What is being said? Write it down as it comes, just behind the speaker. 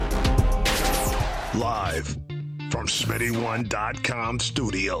Live from Smitty1.com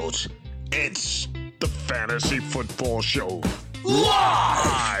studios, it's the Fantasy Football Show.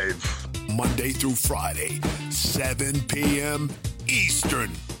 Live! Monday through Friday, 7 p.m.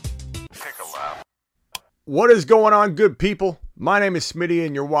 Eastern. Take a lap. What is going on, good people? My name is Smitty,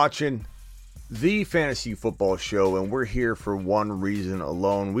 and you're watching the Fantasy Football Show, and we're here for one reason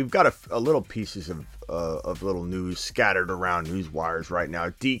alone. We've got a little pieces of little news scattered around news wires right now.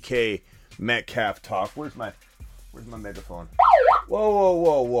 DK Metcalf talk. Where's my megaphone?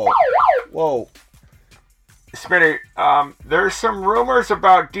 Whoa. Smitty, there's some rumors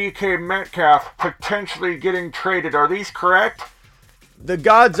about DK Metcalf potentially getting traded. Are these correct? The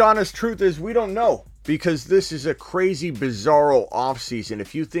God's honest truth is we don't know, because this is a crazy, bizarro offseason.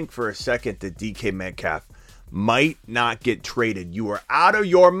 If you think for a second that DK Metcalf might not get traded, you are out of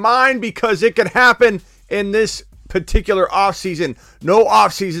your mind, because it could happen in this particular offseason. No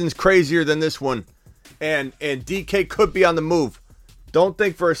offseason's crazier than this one. And DK could be on the move. Don't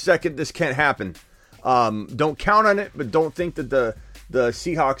think for a second this can't happen. Don't count on it, but don't think that the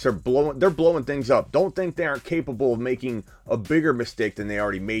Seahawks are blowing things up. Don't think they aren't capable of making a bigger mistake than they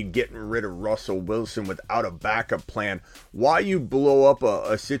already made, getting rid of Russell Wilson without a backup plan. Why you blow up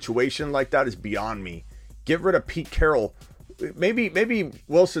a situation like that is beyond me. Get rid of Pete Carroll. Maybe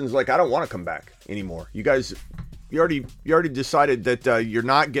Wilson's like, I don't want to come back anymore. You guys, you already decided that you're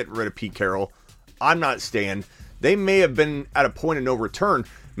not getting rid of Pete Carroll. I'm not staying. They may have been at a point of no return.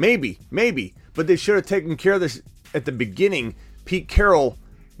 Maybe, but they should have taken care of this at the beginning. Pete Carroll,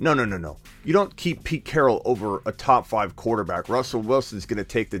 no. You don't keep Pete Carroll over a top 5 quarterback. Russell Wilson's going to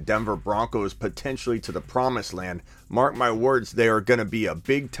take the Denver Broncos potentially to the promised land. Mark my words, they are going to be a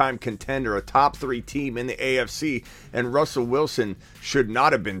big-time contender, a top 3 team in the AFC, and Russell Wilson should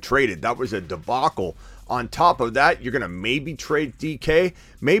not have been traded. That was a debacle. On top of that, you're going to maybe trade DK.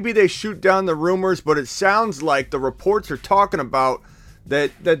 Maybe they shoot down the rumors, but it sounds like the reports are talking about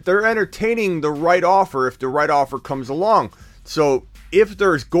that they're entertaining the right offer if the right offer comes along. So if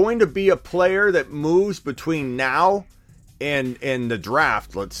there's going to be a player that moves between now and the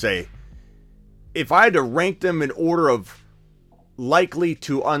draft, let's say, if I had to rank them in order of likely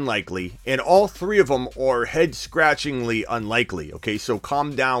to unlikely, and all 3 of them are head-scratchingly unlikely, okay, so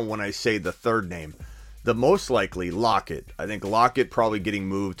calm down when I say the third name. The most likely, Lockett. I think Lockett probably getting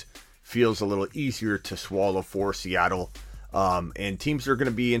moved feels a little easier to swallow for Seattle. And teams are going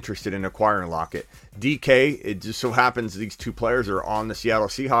to be interested in acquiring Lockett. DK, it just so happens these 2 players are on the Seattle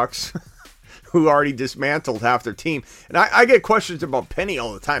Seahawks who already dismantled half their team. And I get questions about Penny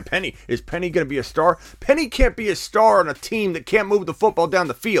all the time. Is Penny going to be a star? Penny can't be a star on a team that can't move the football down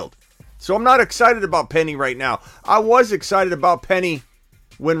the field. So I'm not excited about Penny right now. I was excited about Penny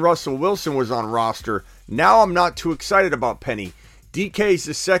when Russell Wilson was on roster. Now I'm not too excited about Penny. DK is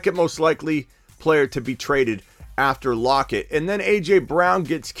the second most likely player to be traded after Lockett. And then A.J. Brown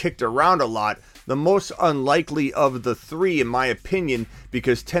gets kicked around a lot. The most unlikely of the 3, in my opinion,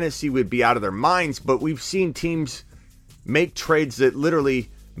 because Tennessee would be out of their minds. But we've seen teams make trades that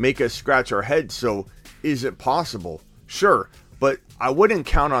literally make us scratch our heads. So is it possible? Sure. But I wouldn't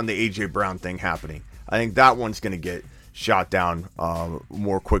count on the A.J. Brown thing happening. I think that one's going to get shot down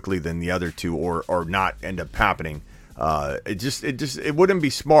more quickly than the other 2, or not end up happening. It wouldn't be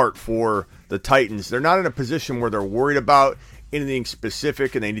smart for the Titans. They're not in a position where they're worried about anything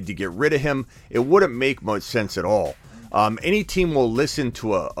specific and they need to get rid of him. It wouldn't make much sense at all. Any team will listen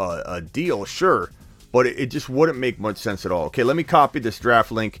to a deal, sure, but it just wouldn't make much sense at all. Okay, let me copy this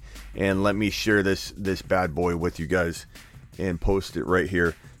draft link and let me share this bad boy with you guys and post it right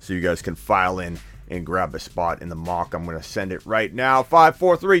here so you guys can file in and grab a spot in the mock. I'm going to send it right now. 5,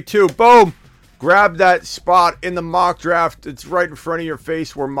 4, 3, 2, boom! Grab that spot in the mock draft. It's right in front of your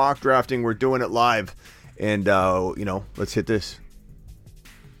face. We're mock drafting. We're doing it live. And, let's hit this.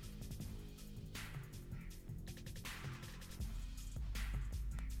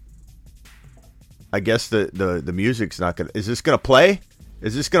 I guess the music's not going to... Is this going to play?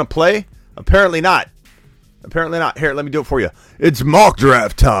 Apparently not. Here, let me do it for you. It's mock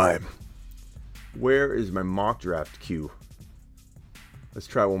draft time. Where is my mock draft cue? Let's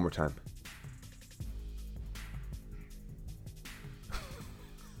try it one more time.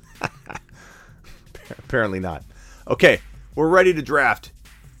 Apparently not. Okay, we're ready to draft.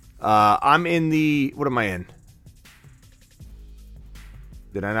 I'm in the... What am I in?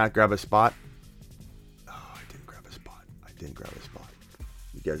 Did I not grab a spot? Oh, I didn't grab a spot.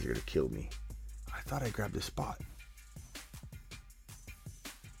 You guys are going to kill me. I thought I grabbed a spot.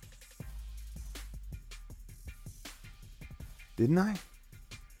 Didn't I?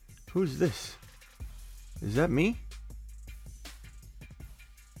 Who's this? Is that me?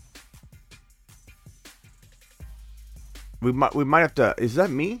 We might have to. Is that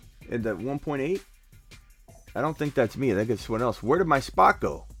me at that 1.8? I don't think that's me. I think it's someone else. Where did my spot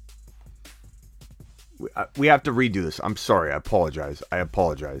go? We have to redo this. I'm sorry. I apologize.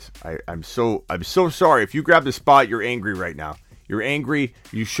 I'm so sorry. If you grab the spot, you're angry right now. You're angry.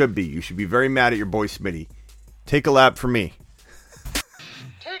 You should be. You should be very mad at your boy Smitty. Take a lap for me.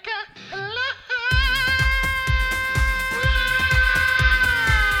 Take a lap.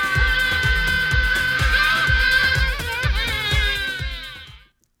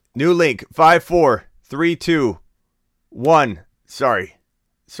 New link. 5, 4, 3, 2, 1. Sorry,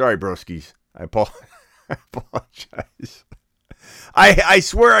 broskies. I apologize. I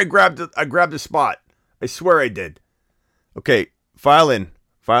swear I grabbed the spot. I swear I did. Okay, file in.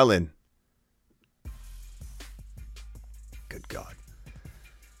 Good God.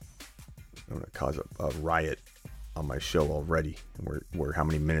 I'm going to cause a riot on my show already. And we're how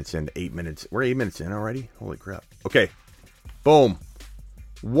many minutes in? 8 minutes. We're 8 minutes in already? Holy crap. Okay. Boom.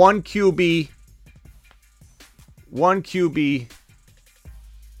 1 QB.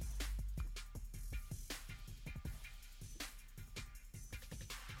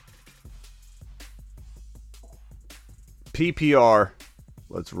 PPR.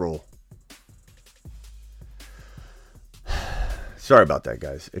 Let's roll. Sorry about that,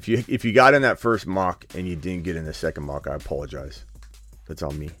 guys. If you got in that first mock and you didn't get in the second mock, I apologize. That's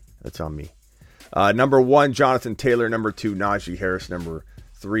on me. Number 1, Jonathan Taylor. Number 2, Najee Harris. Number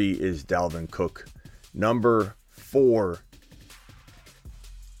 3 is Dalvin Cook. Number 4,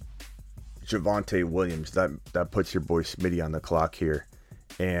 Javonte Williams. That puts your boy Smitty on the clock here.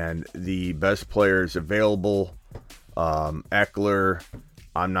 And the best players available, Eckler.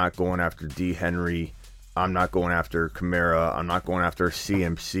 I'm not going after D. Henry. I'm not going after Kamara. I'm not going after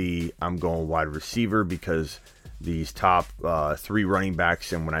CMC. I'm going wide receiver because these top 3 running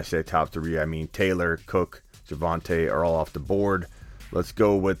backs, and when I say top 3, I mean Taylor, Cook, Javonte are all off the board. Let's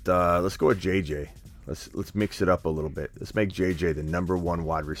go with JJ. Let's mix it up a little bit. Let's make JJ the number 1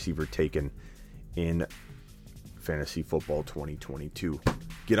 wide receiver taken in fantasy football 2022.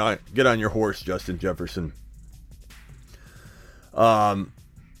 Get on your horse, Justin Jefferson.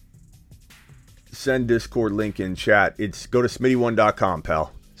 Send Discord link in chat. It's go to smitty1.com,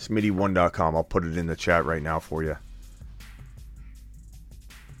 pal. Smitty1.com. I'll put it in the chat right now for you.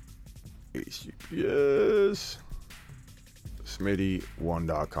 Yes.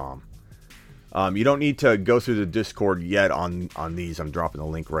 Smitty1.com. You don't need to go through the Discord yet on these. I'm dropping the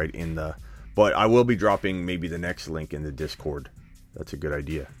link right in the... But I will be dropping maybe the next link in the Discord. That's a good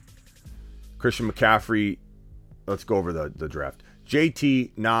idea. Christian McCaffrey. Let's go over the draft.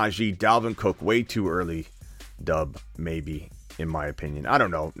 JT, Najee, Dalvin Cook. Way too early. Dub, maybe, in my opinion. I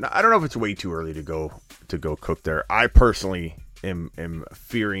don't know. I don't know if it's way too early to go Cook there. I personally am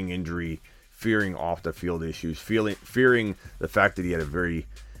fearing injury, fearing off the field issues, fearing the fact that he had a very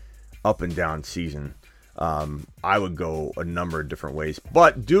up and down season. I would go a number of different ways.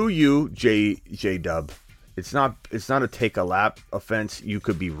 But do you, J Dub? It's not a take a lap offense. You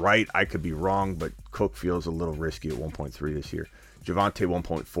could be right, I could be wrong, but Cook feels a little risky at 1.3 this year. Javonte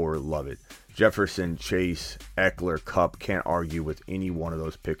 1.4, love it. Jefferson, Chase, Eckler, Kupp, can't argue with any one of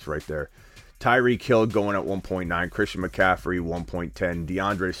those picks right there. Tyreek Hill going at 1.9, Christian McCaffrey 1.10,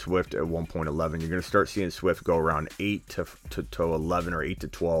 DeAndre Swift at 1.11. You're going to start seeing Swift go around 8 to 11 or 8 to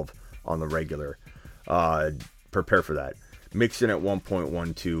 12 on the regular. Prepare for that. Mixon at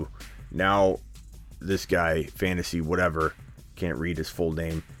 1.12. Now this guy, fantasy whatever, can't read his full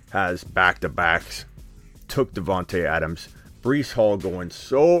name, has back-to-backs. Took Devontae Adams. Breece Hall going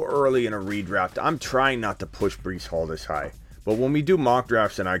so early in a redraft. I'm trying not to push Breece Hall this high. But when we do mock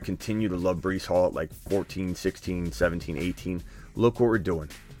drafts and I continue to love Breece Hall at like 14, 16, 17, 18, look what we're doing.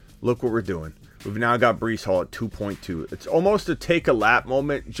 We've now got Breece Hall at 2.2. It's almost a take a lap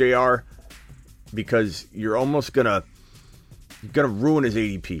moment, JR, because you're almost gonna ruin his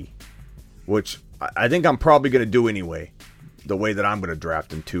ADP, which I think I'm probably gonna do anyway, the way that I'm gonna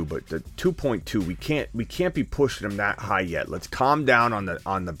draft him too. But the 2.2, we can't be pushing him that high yet. Let's calm down on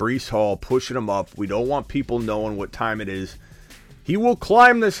the Breece Hall, pushing him up. We don't want people knowing what time it is. He will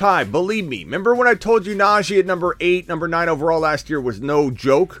climb this high, believe me. Remember when I told you Najee at number 8, number 9 overall last year was no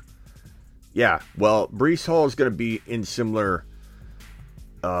joke? Yeah, well, Breece Hall is going to be in similar,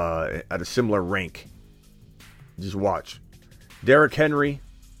 at a similar rank. Just watch. Derrick Henry,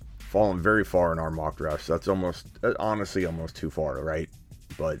 fallen very far in our mock drafts. That's honestly almost too far, right?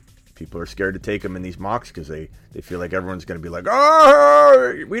 But people are scared to take him in these mocks because they feel like everyone's going to be like,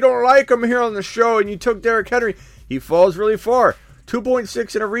 oh, we don't like him here on the show, and you took Derrick Henry. He falls really far.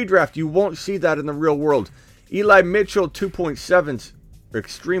 2.6 in a redraft. You won't see that in the real world. Eli Mitchell, 2.7's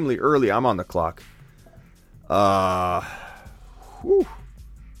extremely early. I'm on the clock. Whew.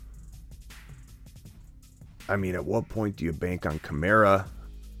 I mean, at what point do you bank on Kamara?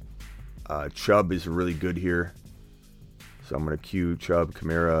 Chubb is really good here. So I'm going to cue Chubb,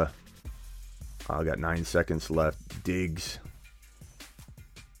 Kamara. I got 9 seconds left. Diggs.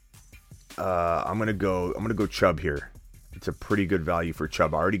 I'm gonna go Chubb here. It's a pretty good value for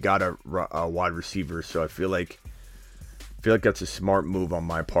Chubb. I already got a wide receiver, so I feel like that's a smart move on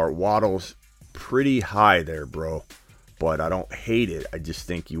my part. Waddle's pretty high there, bro, but I don't hate it. I just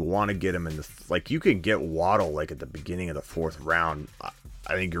think you want to get him in the you can get Waddle like at the beginning of the 4th round.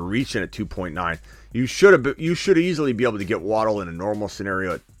 I think you're reaching at 2.9. You should easily be able to get Waddle in a normal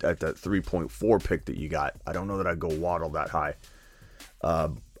scenario at that 3.4 pick that you got. I don't know that I'd go Waddle that high.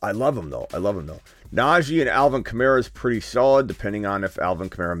 I love him though. Najee and Alvin Kamara is pretty solid, depending on if Alvin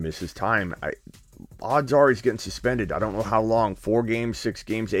Kamara misses time. Odds are he's getting suspended. I don't know how long. 4 games, 6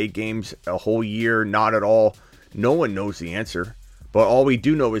 games, 8 games, a whole year, not at all. No one knows the answer. But all we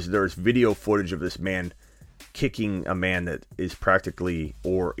do know is there's video footage of this man kicking a man that is practically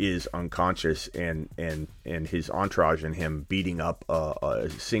or is unconscious, and his entourage and him beating up a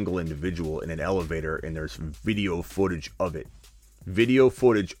single individual in an elevator, and there's video footage of it.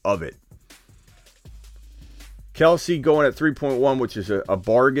 Kelce going at 3.1, which is a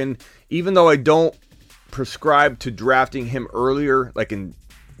bargain. Even though I don't prescribe to drafting him earlier, like in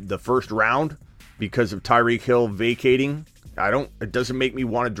the 1st round, because of Tyreek Hill vacating, it doesn't make me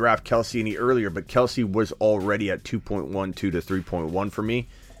want to draft Kelce any earlier, but Kelce was already at 2.12 to 3.1 for me.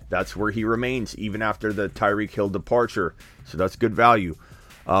 That's where he remains, even after the Tyreek Hill departure. So that's good value.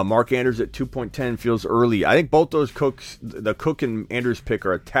 Mark Andrews at 2.10 feels early. I think both those the Cook and Andrews pick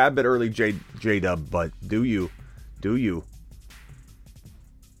are a tad bit early, J-Dub, but do you?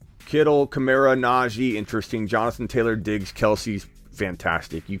 Kittle, Kamara, Najee, interesting. Jonathan Taylor, Diggs, Kelce's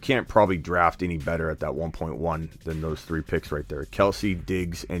fantastic. You can't probably draft any better at that 1.1 than those 3 picks right there. Kelce,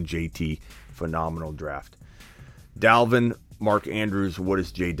 Diggs, and JT, phenomenal draft. Dalvin, Mark Andrews, what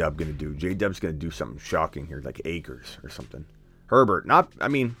is J-Dub going to do? J-Dub's going to do something shocking here, like Akers or something. Herbert, a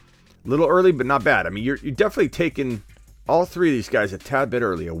little early, but not bad. I mean, you're definitely taking all 3 of these guys a tad bit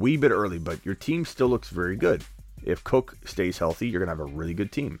early, a wee bit early, but your team still looks very good. If Cook stays healthy, you're going to have a really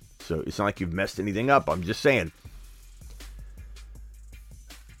good team. So it's not like you've messed anything up. I'm just saying.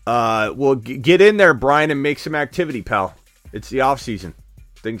 Well, get in there, Brian, and make some activity, pal. It's the off season.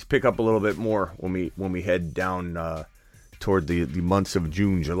 Things pick up a little bit more when we head down toward the months of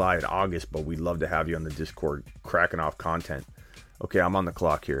June, July, and August, but we'd love to have you on the Discord cracking off content. Okay, I'm on the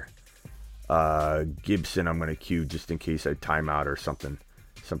clock here. Gibson, I'm going to queue just in case I time out or something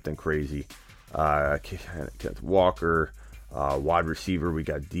crazy. Walker, wide receiver, we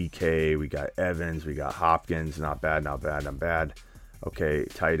got DK, we got Evans, we got Hopkins, not bad. Okay,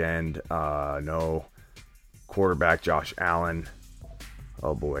 tight end, no. Quarterback, Josh Allen.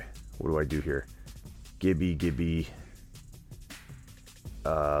 Oh boy, what do I do here? Gibby.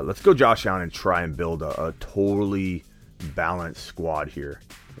 Let's go Josh Allen and try and build a totally balanced squad here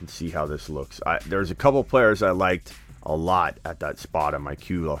and see how this looks. There's a couple players I liked a lot at that spot on my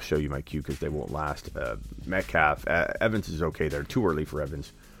queue. I'll show you my queue because they won't last. Metcalf, Evans is okay there. Too early for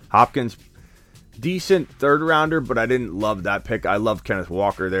Evans. Hopkins, decent 3rd rounder, but I didn't love that pick. I love Kenneth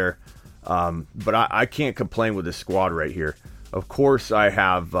Walker there, but I can't complain with this squad right here. Of course I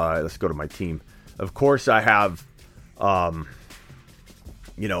have, let's go to my team. Of course I have, I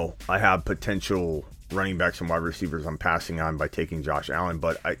have potential running backs and wide receivers I'm passing on by taking Josh Allen,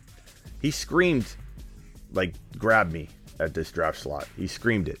 but he screamed, grab me at this draft slot. He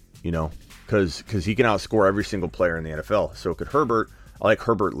screamed it, because he can outscore every single player in the NFL. So could Herbert. I like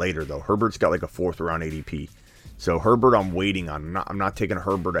Herbert later, though. Herbert's got like a 4th round ADP. So Herbert I'm waiting on. I'm not taking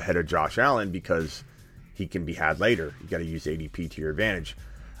Herbert ahead of Josh Allen because he can be had later. You got to use ADP to your advantage.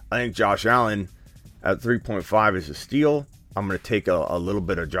 I think Josh Allen at 3.5 is a steal. I'm going to take a little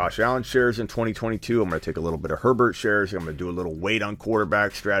bit of Josh Allen shares in 2022. I'm going to take a little bit of Herbert shares. I'm going to do a little weight on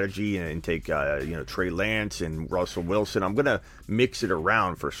quarterback strategy and take Trey Lance and Russell Wilson. I'm going to mix it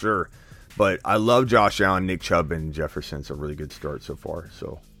around for sure. But I love Josh Allen, Nick Chubb, and Jefferson. It's a really good start so far.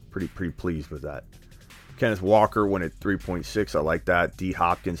 So pretty pleased with that. Kenneth Walker went at 3.6. I like that. D.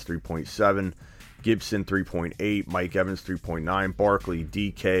 Hopkins 3.7. Gibson 3.8. Mike Evans 3.9. Barkley,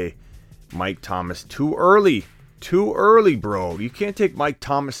 DK, Mike Thomas. Too early, bro. You can't take Mike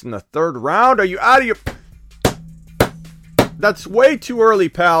Thomas in the 3rd round. Are you out of your... That's way too early,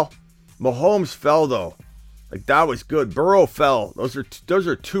 pal. Mahomes fell, though. That was good. Burrow fell. Those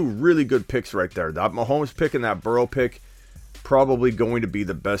are 2 really good picks right there. That Mahomes pick and that Burrow pick, probably going to be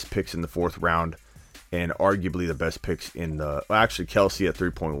the best picks in the 4th round, and arguably the best picks in the... Actually, Kelce at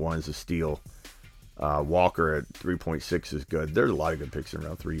 3.1 is a steal. Walker at 3.6 is good. There's a lot of good picks in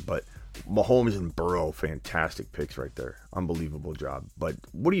round 3, but Mahomes and Burrow, fantastic picks right there. Unbelievable job. But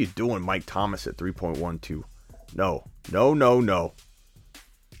what are you doing, Mike Thomas at 3.12? No.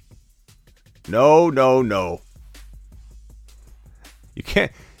 You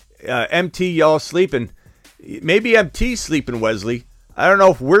can't. MT, y'all sleeping. Maybe MT's sleeping, Wesley. I don't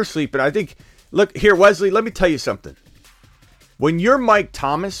know if we're sleeping. I think, look, here, Wesley, let me tell you something. When you're Mike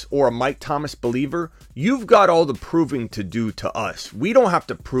Thomas or a Mike Thomas believer, you've got all the proving to do to us. We don't have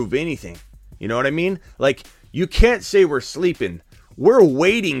to prove anything. You know what I mean? Like, you can't say we're sleeping. We're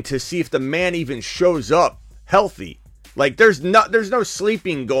waiting to see if the man even shows up healthy. Like, there's no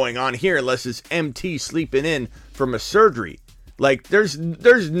sleeping going on here unless it's MT sleeping in from a surgery. Like, there's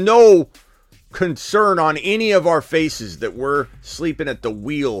no concern on any of our faces that we're sleeping at the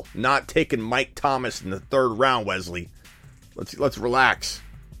wheel, not taking Mike Thomas in the 3rd round, Wesley. Let's relax.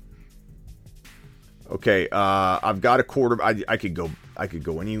 Okay, I've got a quarter. I could go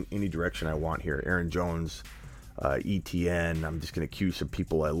any direction I want here. Aaron Jones, ETN. I'm just gonna cue some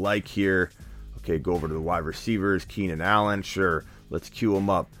people I like here. Okay, go over to the wide receivers. Keenan Allen, sure. Let's cue him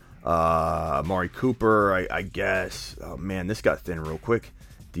up. Amari Cooper, I guess. Oh man, this got thin real quick.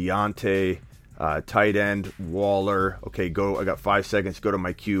 Deontay, tight end, Waller. Okay, go. I got 5 seconds. Go to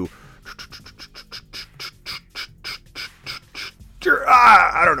my queue.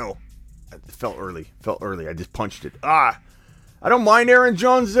 I don't know. It felt early. I just punched it. I don't mind Aaron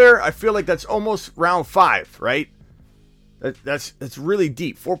Jones there. I feel like that's almost round 5, right? That's really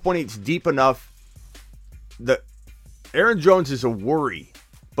deep. 4.8 is deep enough. Aaron Jones is a worry,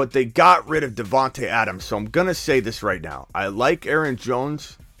 but they got rid of Devontae Adams. So I'm going to say this right now. I like Aaron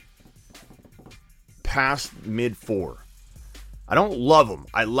Jones past mid-4. I don't love him.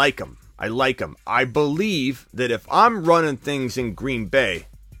 I like him. I believe that if I'm running things in Green Bay,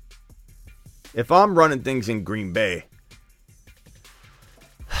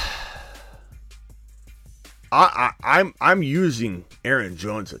 I'm using Aaron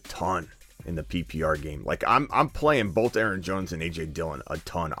Jones a ton in the PPR game. Like I'm playing both Aaron Jones and AJ Dillon a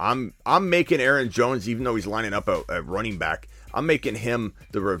ton. I'm making Aaron Jones, even though he's lining up at running back, I'm making him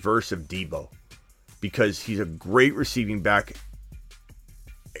the reverse of Debo because he's a great receiving back.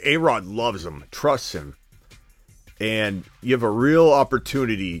 A-Rod loves him, trusts him, and you have a real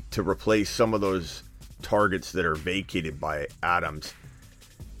opportunity to replace some of those targets that are vacated by Adams.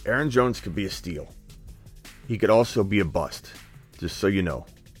 Aaron Jones could be a steal. He could also be a bust, just so you know.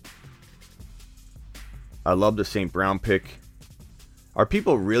 I love the St. Brown pick. Are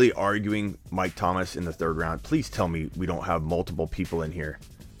people really arguing Mike Thomas in the 3rd round? Please tell me we don't have multiple people in here.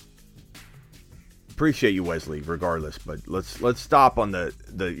 Appreciate you, Wesley, regardless, but let's stop on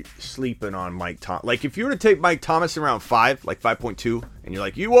the sleeping on Mike Thomas. Like, if you were to take Mike Thomas in round 5, like 5.2, and you're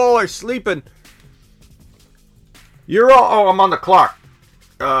like, you all are sleeping. You're all, I'm on the clock.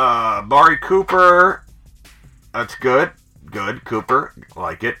 Amari Cooper, that's good. Good, Cooper, I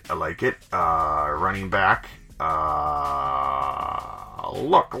like it. Running back, look,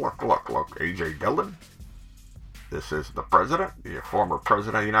 AJ Dillon. This is the president, the former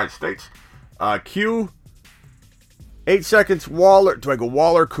president of the United States. Q, 8 seconds, Waller. Do I go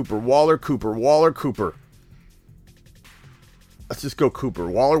Waller, Cooper? Let's just go Cooper.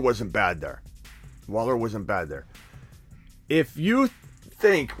 Waller wasn't bad there. If you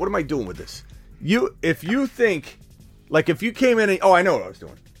think, what am I doing with this? If you think, like if you came in and, I know what I was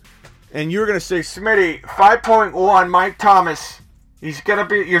doing. And you're going to say, Smitty, 5.1, Mike Thomas.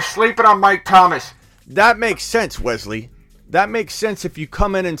 You're sleeping on Mike Thomas. That makes sense, Wesley. That makes sense if you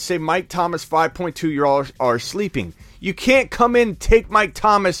come in and say Mike Thomas 5.2, you all are sleeping. You can't come in and take Mike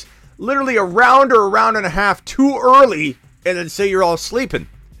Thomas literally a round or a round and a half too early and then say you're all sleeping.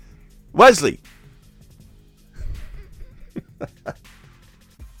 Wesley.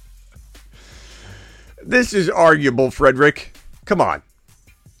 This is arguable, Frederick. Come on.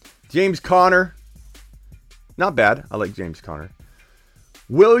 James Conner. Not bad. I like James Conner.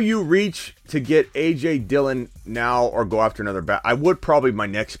 Will you reach to get AJ Dillon now or go after another back? I would probably, my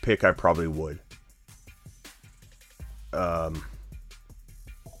next pick, I probably would.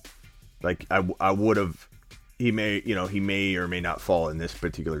 Like I would have, he may or may not fall in this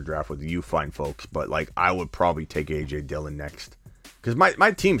particular draft with you fine folks, but like I would probably take AJ Dillon next. Because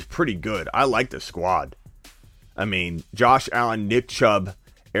my team's pretty good. I like the squad. I mean, Josh Allen, Nick Chubb,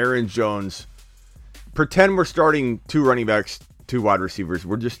 Aaron Jones. Pretend we're starting 2 running backs, 2 wide receivers.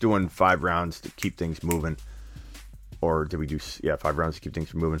 We're just doing 5 rounds to keep things moving. Or did we do, 5 rounds to keep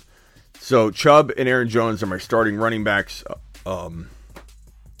things moving. So Chubb and Aaron Jones are my starting running backs.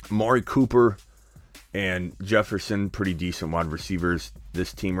 Amari Cooper And Jefferson, pretty decent wide receivers.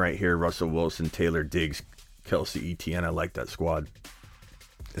 This team right here, Russell Wilson, Taylor Diggs, Kelsey Etienne. I like that squad.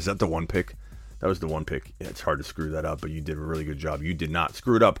 Is that the one pick? That was the one pick. Yeah, it's hard to screw that up, but you did a really good job. You did not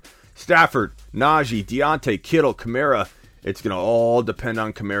screw it up. Stafford, Najee, Deontay, Kittle, Kamara. It's going to all depend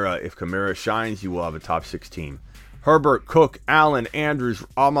on Kamara. If Kamara shines, you will have a top 6 team. Herbert, Cook, Allen, Andrews,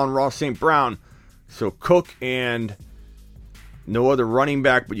 Amon-Ra St. Brown. So Cook and no other running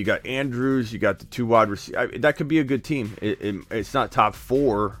back, but you got Andrews, you got the 2 wide receivers. That could be a good team. It's not top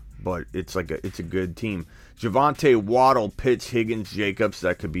 4, but it's a good team. Javonte, Waddle, Pitts, Higgins, Jacobs.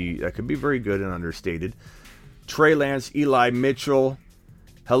 That could be very good and understated. Trey Lance, Eli Mitchell.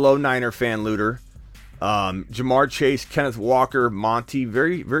 Hello, Niner fan looter. Jamar Chase, Kenneth Walker, Monty.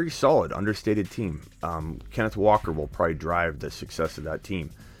 Very, very solid, understated team. Kenneth Walker will probably drive the success of that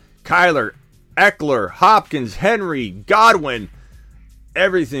team. Kyler, Eckler, Hopkins, Henry, Godwin.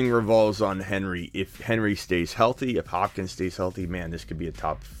 Everything revolves on Henry. If Henry stays healthy, if Hopkins stays healthy, man, this could be a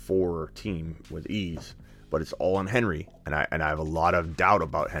top 4 team with ease. But it's all on Henry, and I have a lot of doubt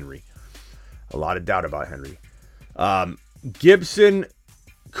about Henry. Gibson,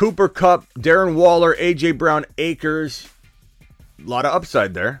 Cooper Kupp, Darren Waller, A.J. Brown, Akers. A lot of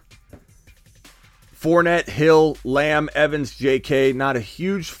upside there. Fournette, Hill, Lamb, Evans, J.K. Not a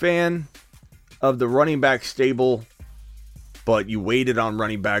huge fan of the running back stable, but you waited on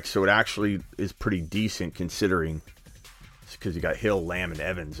running back, so it actually is pretty decent considering. It's because you got Hill, Lamb, and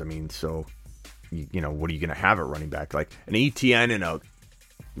Evans. I mean, so, you know, what are you going to have at running back? Like an ETN and a,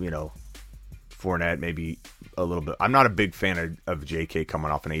 Fournette, maybe a little bit. I'm not a big fan of J.K.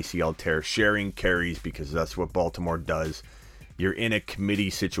 coming off an ACL tear, sharing carries because that's what Baltimore does. You're in a committee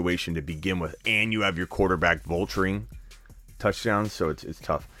situation to begin with, and you have your quarterback vulturing touchdowns, so it's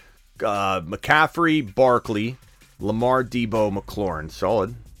tough. McCaffrey, Barkley, Lamar, Debo, McLaurin,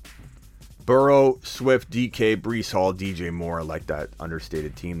 solid. Burrow, Swift, DK, Breece Hall, DJ Moore. I like that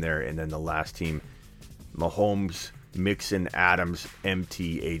understated team there. And then the last team, Mahomes, Mixon, Adams,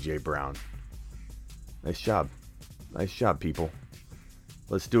 MT, AJ Brown. Nice job. Nice job, people.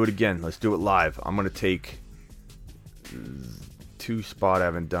 Let's do it again. Let's do it live. I'm going to take 2 spot I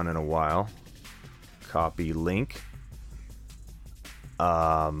haven't done in a while. Copy link.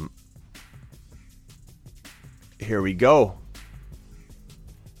 Here we go.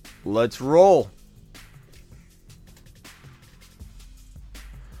 Let's roll.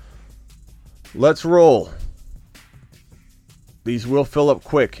 Let's roll. These will fill up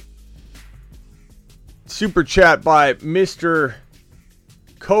quick. Super chat by Mr.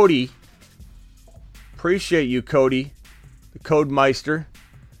 Cody. Appreciate you, Cody. The Codemeister.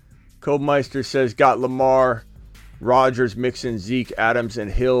 Codemeister says, got Lamar, Rodgers, Mixon, Zeke, Adams,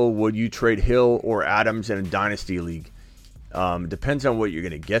 and Hill. Would you trade Hill or Adams in a dynasty league? Depends on what you're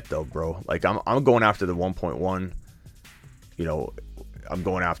going to get, though, bro. Like, I'm going after the 1.1. You know, I'm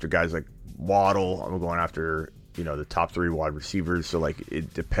going after guys like Waddle. I'm going after, the top 3 wide receivers. So, like,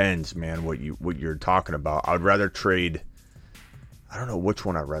 it depends, man, what you're talking about. I would rather trade. I don't know which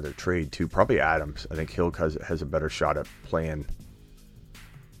one I'd rather trade to. Probably Adams. I think Hill has a better shot at playing.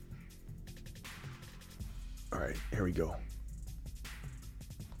 All right, here we go.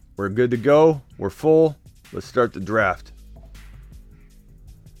 We're good to go. We're full. Let's start the draft.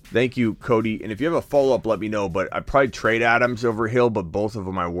 Thank you, Cody. And if you have a follow-up, let me know. But I'd probably trade Adams over Hill, but both of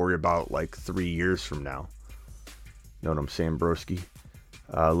them I worry about like 3 years from now. Know what I'm saying, broski?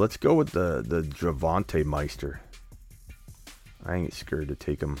 Let's go with the Javonte Meister. I ain't scared to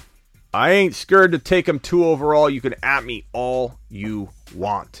take him. I ain't scared to take him 2 overall. You can at me all you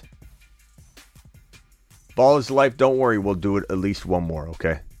want. Ball is life. Don't worry. We'll do it at least one more,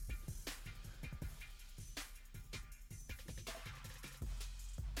 okay?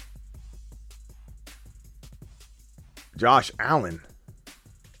 Josh Allen.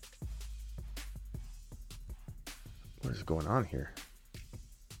 What is going on here?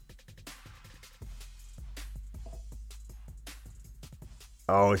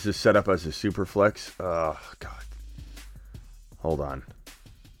 Oh, is this set up as a super flex? Oh, God. Hold on.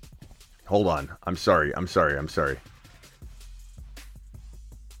 I'm sorry.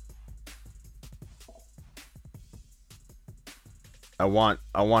 I want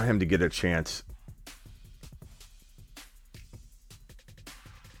him to get a chance.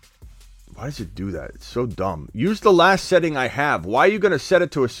 Why does it do that? It's so dumb. Use the last setting I have. Why are you going to set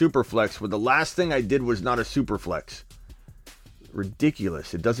it to a super flex when the last thing I did was not a super flex?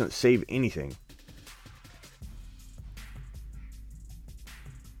 Ridiculous. It doesn't save anything.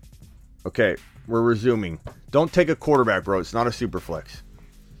 Okay, we're resuming. Don't take a quarterback, bro. It's not a super flex.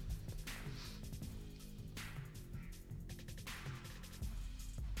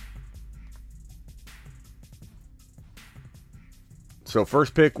 So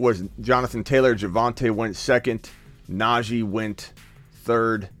first pick was Jonathan Taylor. Javonte went second. Najee went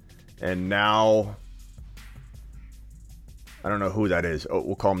third. And now, I don't know who that is. Oh,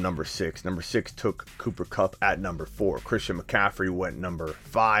 we'll call him number 6. Number 6 took Cooper Kupp at number 4. Christian McCaffrey went number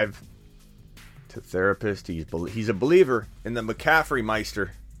 5 to therapist. He's a believer in the McCaffrey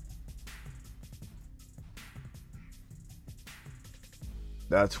Meister.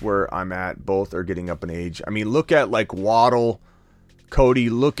 That's where I'm at. Both are getting up in age. I mean, look at like Waddle, Cody.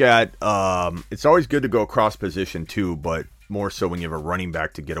 Look at it's always good to go across position too, but more so when you have a running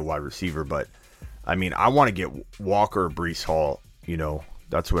back to get a wide receiver. But I mean, I want to get Walker or Breece Hall. You know,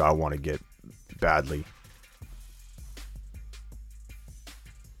 that's what I want to get badly.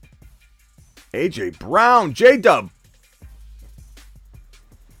 AJ Brown, J-Dub.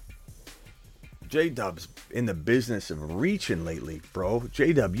 J-Dub's in the business of reaching lately, bro.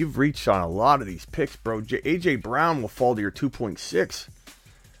 J-Dub, you've reached on a lot of these picks, bro. AJ Brown will fall to your 2.6.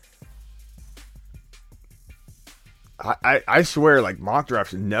 I swear, like, mock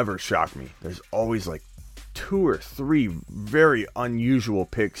drafts never shock me. There's always, like, 2 or 3 very unusual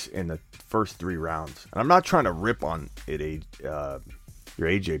picks in the first 3 rounds. And I'm not trying to rip on it, your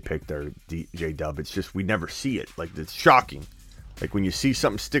AJ pick there, J-Dub. It's just we never see it. Like, it's shocking. Like, when you see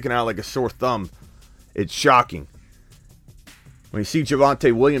something sticking out like a sore thumb, it's shocking. When you see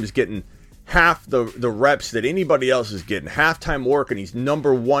Javonte Williams getting half the reps that anybody else is getting, halftime work, and he's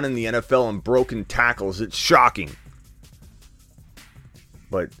number 1 in the NFL in broken tackles, it's shocking.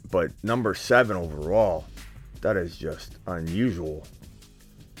 But number 7 overall, that is just unusual.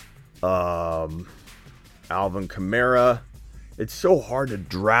 Alvin Kamara. It's so hard to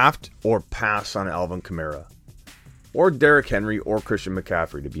draft or pass on Alvin Kamara. Or Derrick Henry or Christian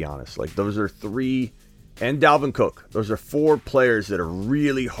McCaffrey, to be honest. Like, those are 3, and Dalvin Cook. Those are 4 players that are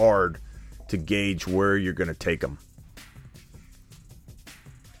really hard to gauge where you're going to take them.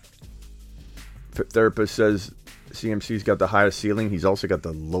 Therapist says CMC's got the highest ceiling. He's also got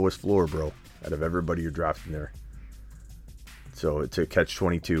the lowest floor, bro, out of everybody you're drafting there. So it's a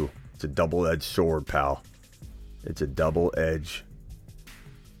catch-22. It's a double-edged sword, pal. It's a double-edged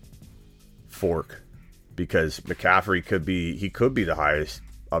fork. Because McCaffrey could be the highest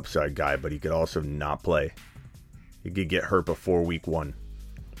upside guy, but he could also not play. He could get hurt before week 1.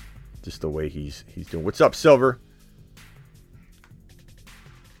 Just the way he's doing. What's up, Silver?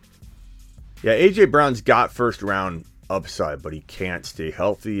 Yeah, AJ Brown's got first round upside, but he can't stay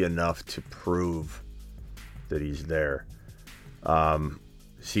healthy enough to prove that he's there.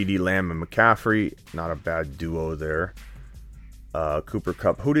 CD Lamb and McCaffrey, not a bad duo there. Cooper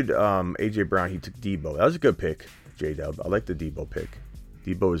Kupp. Who did AJ Brown? He took Debo. That was a good pick, J-Dub. I like the Debo pick.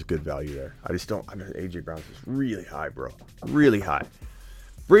 Debo is good value there. AJ Brown's just really high, bro. Really high.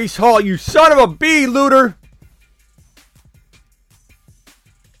 Breece Hall, you son of a bee, looter.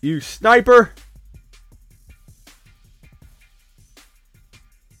 You sniper.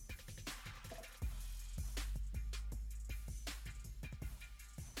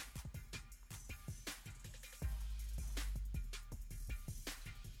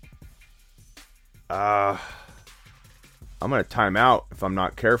 I'm going to time out if I'm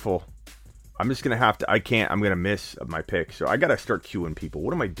not careful. I'm just going to have to... I'm going to miss my pick. So I got to start queuing people.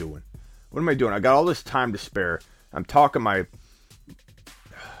 What am I doing? I got all this time to spare. I'm talking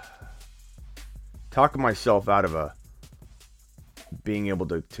myself out of being able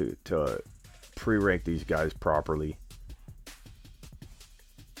to pre-rank these guys properly.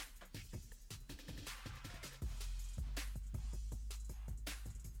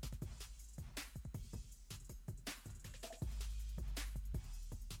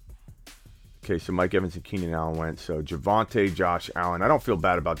 Okay, so Mike Evans and Keenan Allen went. So Javonte, Josh Allen. I don't feel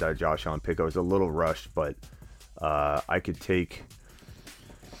bad about that Josh Allen pick. I was a little rushed, but I could take...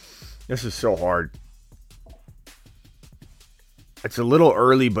 This is so hard. It's a little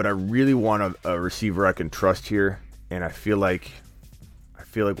early, but I really want a receiver I can trust here, and I feel like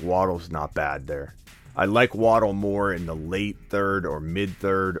Waddle's not bad there. I like Waddle more in the late third or mid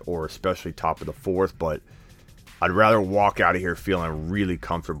third, or especially top of the fourth, but I'd rather walk out of here feeling really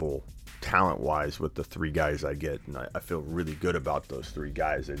comfortable talent-wise with the 3 guys I get, and I feel really good about those 3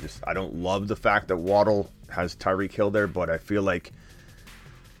 guys. I don't love the fact that Waddle has Tyreek Hill there, but I feel like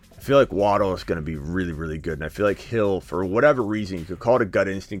Waddle is going to be really, really good, and I feel like Hill, for whatever reason, you could call it a gut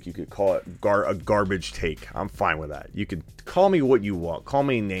instinct, you could call it a garbage take. I'm fine with that. You could call me what you want. Call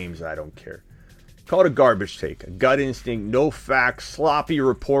me names, I don't care. Call it a garbage take, a gut instinct, no facts, sloppy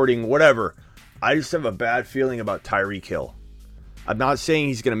reporting, whatever. I just have a bad feeling about Tyreek Hill. I'm not saying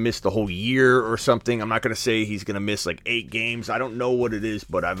he's going to miss the whole year or something. I'm not going to say he's going to miss like 8 games. I don't know what it is,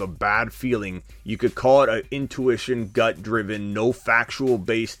 but I have a bad feeling. You could call it an intuition, gut-driven, no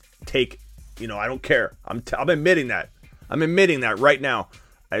factual-based take. I don't care. I'm admitting that. I'm admitting that right now.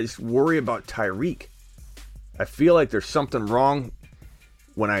 I just worry about Tyreek. I feel like there's something wrong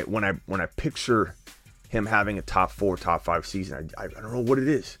when I picture him having a top 4, top 5 season. I don't know what it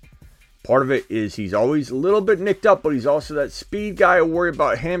is. Part of it is he's always a little bit nicked up, but he's also that speed guy. I worry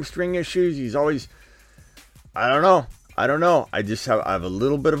about hamstring issues. He's always, I don't know. I have a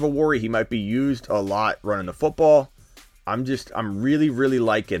little bit of a worry. He might be used a lot running the football. I'm really, really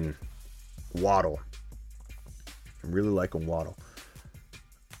liking Waddle.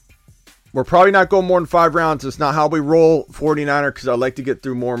 We're probably not going more than 5 rounds. It's not how we roll 49er because I like to get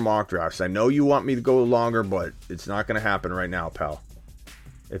through more mock drafts. I know you want me to go longer, but it's not going to happen right now, pal.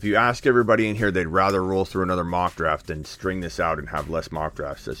 If you ask everybody in here, they'd rather roll through another mock draft than string this out and have less mock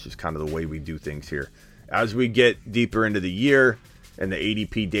drafts. That's just kind of the way we do things here. As we get deeper into the year and the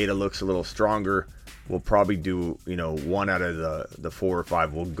ADP data looks a little stronger, we'll probably do, 1 out of the 4 or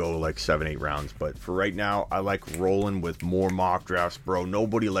 5. We'll go like 7, 8 rounds. But for right now, I like rolling with more mock drafts, bro.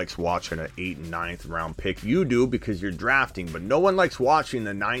 Nobody likes watching an 8th and 9th round pick. You do because you're drafting, but no one likes watching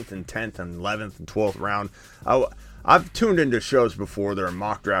the 9th and 10th and 11th and 12th round. I've tuned into shows before that are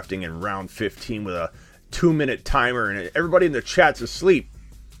mock drafting in round 15 with a 2-minute timer, and everybody in the chat's asleep.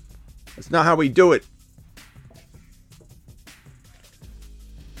 That's not how we do it.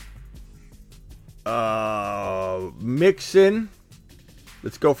 Mixon.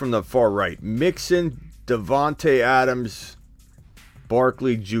 Let's go from the far right. Mixon, Devontae Adams,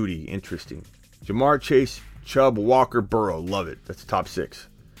 Barkley, Judy. Interesting. Jamar Chase, Chubb, Walker, Burrow. Love it. That's top 6.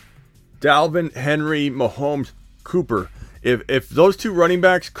 Dalvin, Henry, Mahomes, Cooper. If those 2 running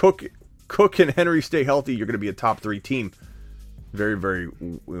backs, Cook and Henry, stay healthy, you're going to be a top 3 team. Very, very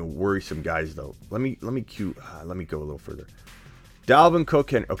worrisome guys, though. Let me go a little further. Dalvin,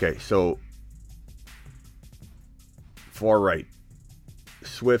 Cook, and okay, so far right,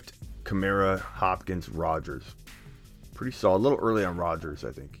 Swift, Kamara, Hopkins, Rodgers. Pretty solid. A little early on Rodgers,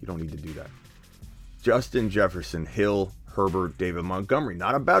 I think. You don't need to do that. Justin Jefferson, Hill, Herbert, David Montgomery.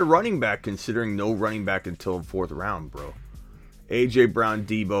 Not a bad running back considering no running back until the 4th round, bro. A.J. Brown,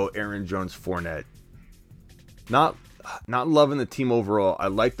 Debo, Aaron Jones, Fournette. Not loving the team overall. I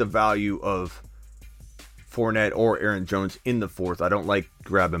like the value of Fournette or Aaron Jones in the 4th. I don't like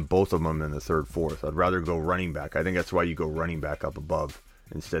grabbing both of them in the 3rd, 4th. I'd rather go running back. I think that's why you go running back up above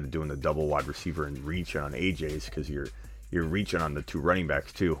instead of doing the double wide receiver and reaching on AJ's because you're reaching on the 2 running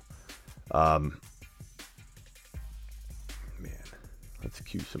backs too. Man, let's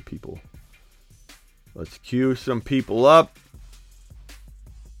cue some people. Let's cue some people up.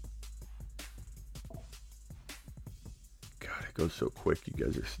 God, it goes so quick. You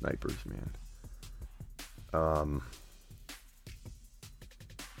guys are snipers, man.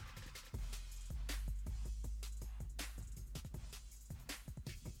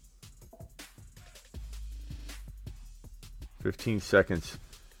 15 seconds.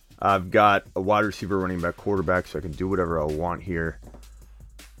 I've got a wide receiver, running back, quarterback, so I can do whatever I want here.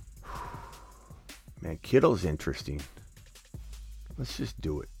 Man, Kittle's interesting. Let's just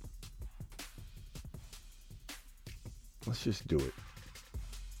do it.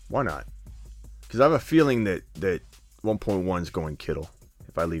 Why not? Because I have a feeling that 1.1 is going Kittle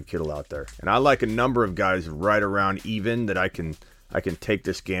if I leave Kittle out there. And I like a number of guys right around even that I can take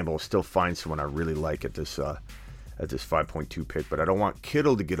this gamble, still find someone I really like at this 5.2 pick. But I don't want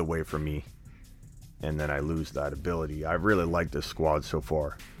Kittle to get away from me and then I lose that ability. I really like this squad so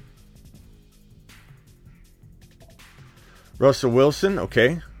far. Russell Wilson,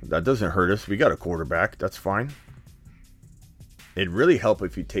 okay. That doesn't hurt us. We got a quarterback. That's fine. It'd really help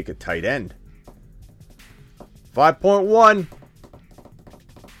if you take a tight end. 5.1.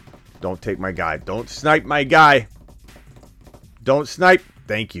 Don't take my guy. Don't snipe my guy. Don't snipe.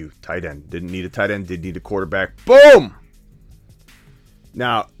 Thank you. Tight end. Didn't need a tight end. Did need a quarterback. Boom!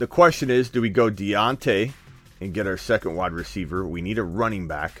 Now, the question is, do we go Deontay and get our second wide receiver? We need a running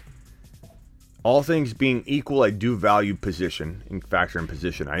back. All things being equal, I do value position and factor in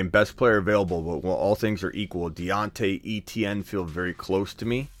position. I am best player available, but while all things are equal, Deontay, ETN feel very close to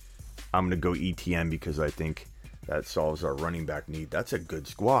me. I'm going to go ETN because I think that solves our running back need. That's a good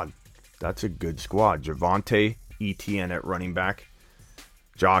squad. Javonte, ETN at running back.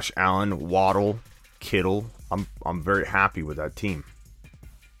 Josh Allen, Waddle, Kittle. I'm very happy with that team.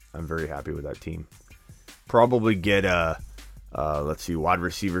 Probably get wide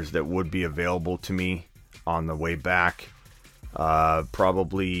receivers that would be available to me on the way back.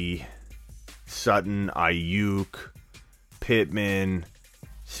 Probably Sutton, Ayuk, Pittman,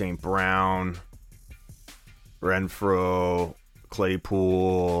 St. Brown, Renfro,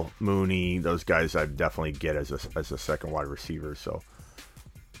 Claypool, Mooney, those guys I'd definitely get as a second wide receiver. So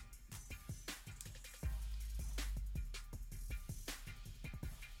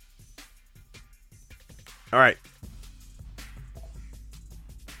all right.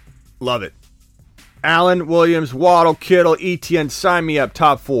 Love it. Allen, Williams, Waddle, Kittle, Etienne, sign me up,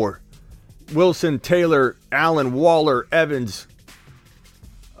 top 4. Wilson, Taylor, Allen, Waller, Evans.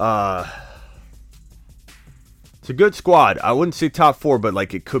 It's a good squad. I wouldn't say top 4, but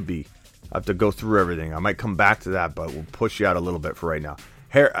like it could be. I have to go through everything. I might come back to that, but we'll push you out a little bit for right now.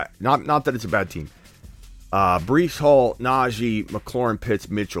 Not that it's a bad team. Breece Hall, Najee, McLaurin, Pitts,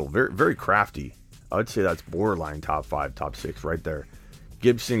 Mitchell. Very, very crafty. I would say that's borderline top 5, top 6 right there.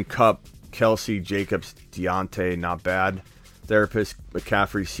 Gibson, Kupp, Kelsey, Jacobs, Deontay, not bad. Therapist,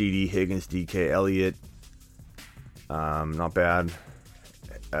 McCaffrey, CD, Higgins, DK, Elliott, not bad.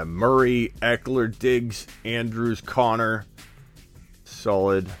 Murray, Eckler, Diggs, Andrews, Connor,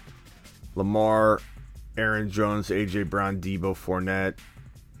 solid. Lamar, Aaron Jones, AJ Brown, Debo, Fournette,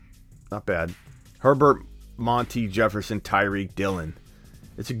 not bad. Herbert, Monty, Jefferson, Tyreek, Dillon.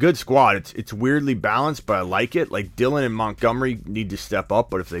 It's a good squad. It's weirdly balanced, but I like it. Like Dillon and Montgomery need to step up,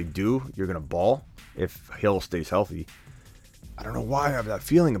 but if they do, you're gonna ball. If Hill stays healthy, I don't know why I have that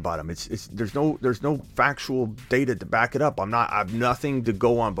feeling about him. There's no factual data to back it up. I have nothing to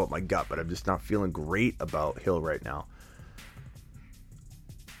go on but my gut, but I'm just not feeling great about Hill right now.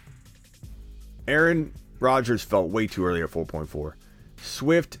 Aaron Rodgers felt way too early at 4.4.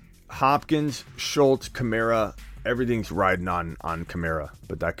 Swift, Hopkins, Schultz, Kamara. Everything's riding on Kamara,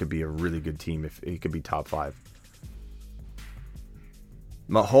 but that could be a really good team if he could be top 5.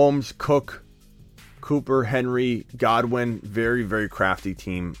 Mahomes, Cook, Cooper, Henry, Godwin, very, very crafty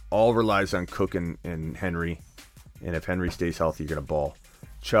team. All relies on Cook and Henry, and if Henry stays healthy, you're going to ball.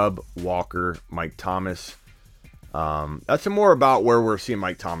 Chubb, Walker, Mike Thomas. That's more about where we're seeing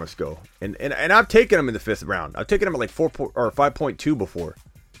Mike Thomas go. And I've taken him in the 5th round. I've taken him at like 4 or 5.2 before.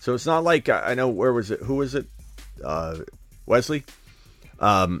 So it's not like I know where was it? Who was it? Wesley.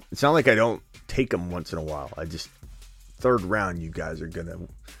 It's not like I don't take him once in a while. I just 3rd round. You guys are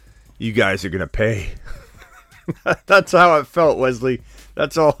gonna pay. That's how it felt, Wesley.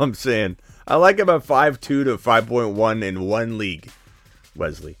 That's all I'm saying. I like him at 5.2 to 5.1 in one league,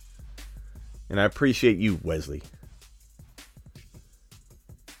 Wesley. And I appreciate you, Wesley.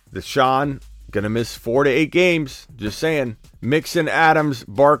 Deshaun, gonna miss 4 to 8 games. Just saying. Mixon, Adams,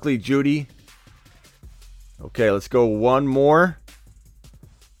 Barkley, Judy. Okay, let's go one more.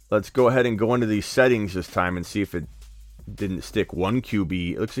 Let's go ahead and go into these settings this time and see if it didn't stick. 1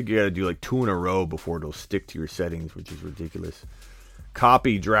 QB. It looks like you got to do like 2 in a row before it'll stick to your settings, which is ridiculous.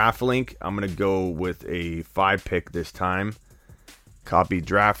 Copy draft link. I'm going to go with a 5 pick this time. Copy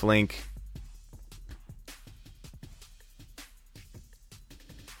draft link.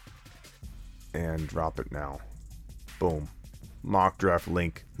 And drop it now. Boom. Mock draft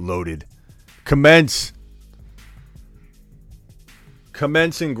link loaded. Commence.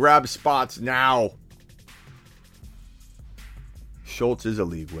 Commence and grab spots now. Schultz is a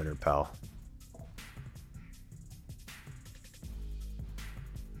league winner, pal.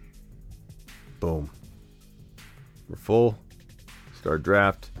 Boom. We're full. Start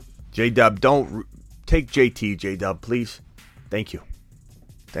draft. J-Dub, don't take JT, J-Dub, please. Thank you.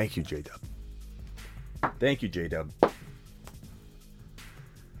 Thank you, J-Dub. Thank you, J-Dub.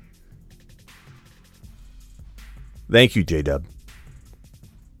 Thank you, J-Dub.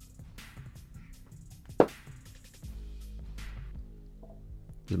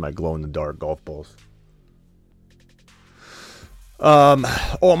 These are my glow-in-the-dark golf balls. I'm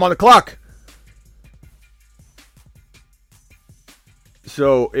on the clock.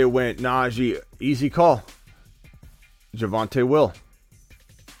 So it went Najee, easy call. Javonte Will.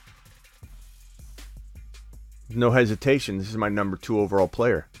 No hesitation. This is my number 2 overall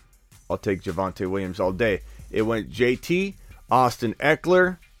player. I'll take Javonte Williams all day. It went JT, Austin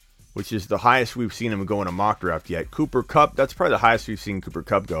Eckler, which is the highest we've seen him go in a mock draft yet. Cooper Kupp, that's probably the highest we've seen Cooper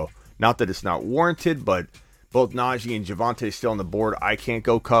Kupp go. Not that it's not warranted, but both Najee and Javonte still on the board. I can't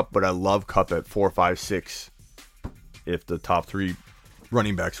go Kupp, but I love Kupp at 4, 5, 6 if the top 3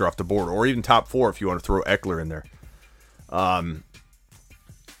 running backs are off the board, or even top 4 if you want to throw Eckler in there.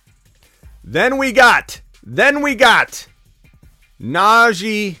 Then we got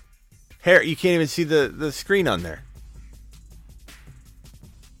Najee Harris. You can't even see the screen on there.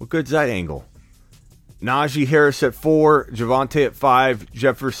 What good's that angle? Najee Harris at 4, Javonte at 5,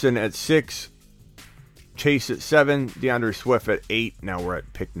 Jefferson at 6, Chase at 7, DeAndre Swift at 8. Now we're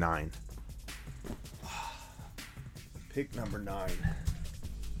at pick 9. Pick number 9.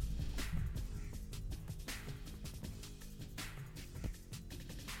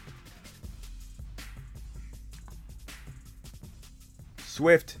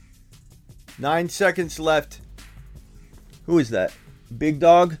 Swift. 9 seconds left. Who is that? Big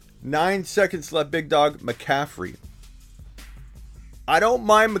Dog? 9 seconds left, Big Dog. McCaffrey. I don't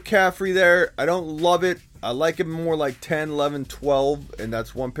mind McCaffrey there. I don't love it. I like him more like 10, 11, 12, and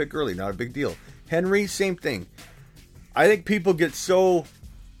that's one pick early. Not a big deal. Henry, same thing. I think people get so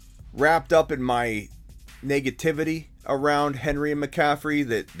wrapped up in my negativity around Henry and McCaffrey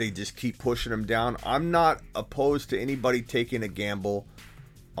that they just keep pushing him down. I'm not opposed to anybody taking a gamble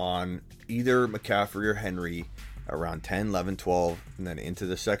on either McCaffrey or Henry around 10, 11, 12, and then into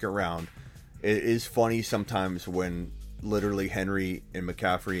the second round. It is funny sometimes when literally Henry and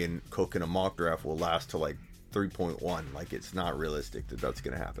McCaffrey and Cook in a mock draft will last to like 3.1. Like, it's not realistic that that's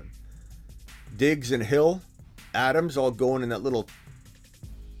going to happen. Diggs and Hill, Adams all going in that little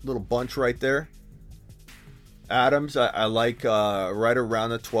bunch right there. Adams, I like right around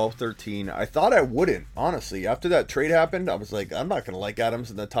the 12, 13. I thought I wouldn't, honestly. After that trade happened, I was like, I'm not going to like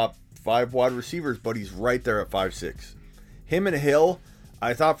Adams in the top 5 wide receivers, but he's right there at 5'6". Him and Hill,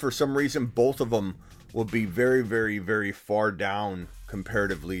 I thought for some reason both of them would be very, very, very far down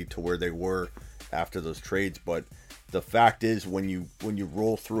comparatively to where they were after those trades. But the fact is, when you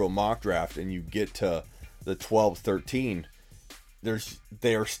roll through a mock draft and you get to the 12, 13,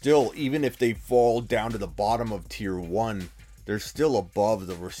 they are still, even if they fall down to the bottom of tier 1, they're still above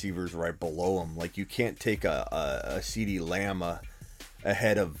the receivers right below them. Like, you can't take a CeeDee Lamb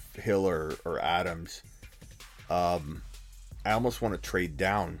ahead of Hill or Adams. I almost want to trade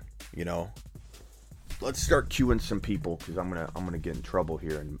down, you know. Let's start queuing some people because I'm gonna get in trouble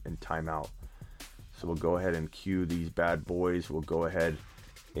here and timeout. So we'll go ahead and queue these bad boys. We'll go ahead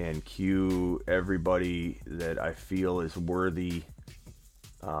and queue everybody that I feel is worthy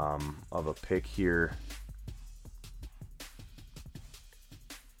of a pick here.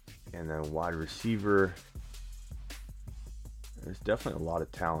 And then wide receiver. There's definitely a lot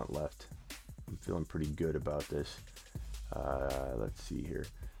of talent left. I'm feeling pretty good about this. Let's see here.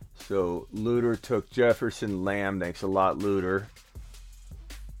 So Luter took Jefferson, Lamb. Thanks a lot, Luter.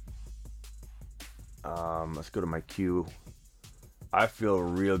 Let's go to my queue. I feel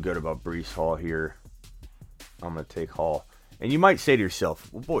real good about Breece Hall here. I'm going to take Hall. And you might say to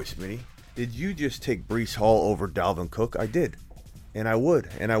yourself, well, boy, Smitty, did you just take Breece Hall over Dalvin Cook? I did. And I would.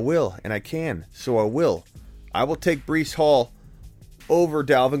 And I will. And I can. So I will. I will take Breece Hall over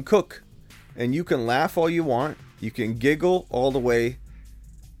Dalvin Cook. And you can laugh all you want. You can giggle all the way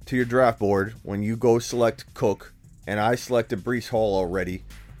to your draft board when you go select Cook. And I selected Breece Hall already.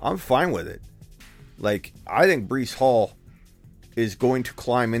 I'm fine with it. Like, I think Breece Hall is going to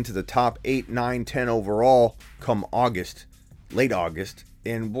climb into the top 8, 9, 10 overall come August, late August,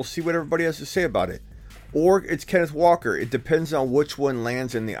 and we'll see what everybody has to say about it. Or it's Kenneth Walker. It depends on which one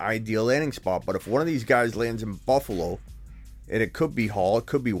lands in the ideal landing spot. But if one of these guys lands in Buffalo, and it could be Hall, it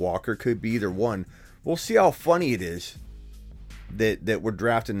could be Walker, it could be either one, we'll see how funny it is that we're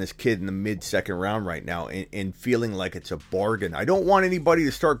drafting this kid in the mid-second round right now and feeling like it's a bargain. I don't want anybody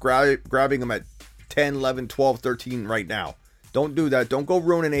to start grabbing him at 10, 11, 12, 13 right now. Don't do that. Don't go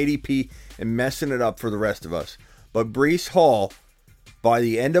ruining ADP and messing it up for the rest of us. But Breece Hall, by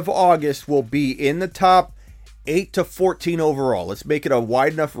the end of August, will be in the top 8 to 14 overall. Let's make it a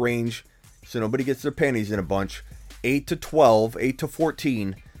wide enough range so nobody gets their panties in a bunch. 8 to 12, 8 to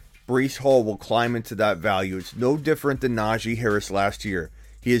 14. Breece Hall will climb into that value. It's no different than Najee Harris last year.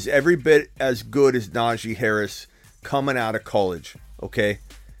 He is every bit as good as Najee Harris coming out of college. Okay?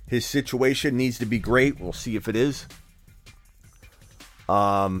 His situation needs to be great. We'll see if it is.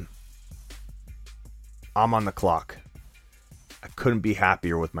 I'm on the clock. I couldn't be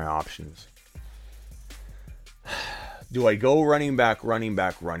happier with my options. Do I go running back?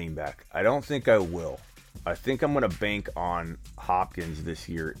 I don't think I will. I think I'm going to bank on Hopkins this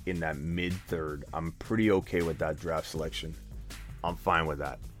year in that mid-third. I'm pretty okay with that draft selection. I'm fine with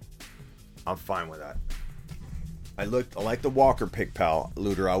that. I like the Walker pick, pal.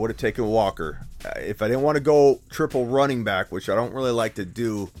 Luter, I would have taken Walker. If I didn't want to go triple running back, which I don't really like to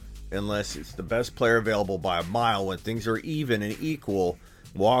do unless it's the best player available by a mile, when things are even and equal,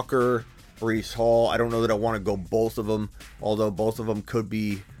 Walker, Breece Hall, I don't know that I want to go both of them, although both of them could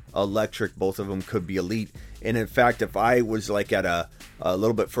be electric, both of them could be elite. And in fact, if I was like at a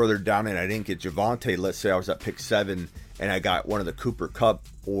little bit further down and I didn't get Javonte, let's say I was at pick 7 and I got one of the Cooper Kupp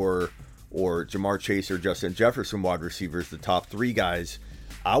or Jamar Chase or Justin Jefferson wide receivers, the top 3 guys,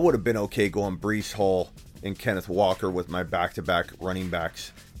 I would have been okay going Breece Hall and Kenneth Walker with my back-to-back running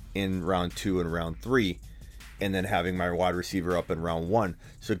backs in round 2 and round 3. and then having my wide receiver up in round 1.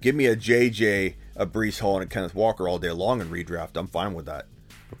 So give me a JJ, a Breece Hall, and a Kenneth Walker all day long in redraft. I'm fine with that.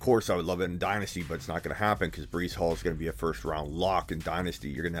 Of course, I would love it in Dynasty, but it's not going to happen because Breece Hall is going to be a first-round lock in Dynasty.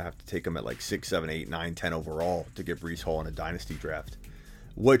 You're going to have to take him at like 6, 7, 8, 9, 10 overall to get Breece Hall in a Dynasty draft.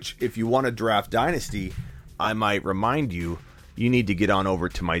 Which, if you want to draft Dynasty, I might remind you, you need to get on over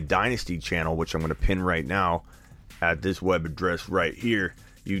to my Dynasty channel, which I'm going to pin right now at this web address right here,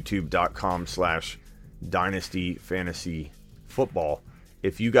 youtube.com/Dynasty Fantasy Football.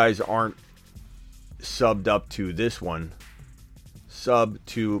 If you guys aren't subbed up to this one, sub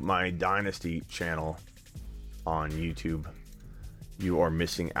to my Dynasty channel on YouTube. You are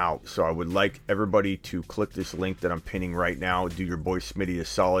missing out. So I would like everybody to click this link that I'm pinning right now. Do your boy Smitty a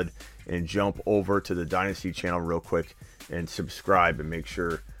solid and jump over to the Dynasty channel real quick and subscribe and make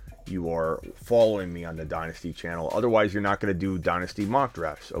sure you are following me on the Dynasty channel. Otherwise, you're not going to do Dynasty mock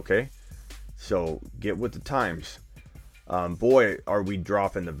drafts, okay? So get with the times. Boy, are we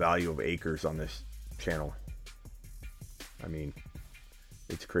dropping the value of Akers on this channel. I mean,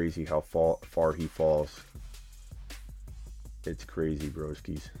 it's crazy how far he falls. It's crazy,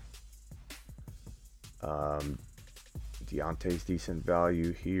 broskies. Deontay's decent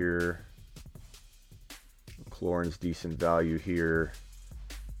value here. McLaurin's decent value here.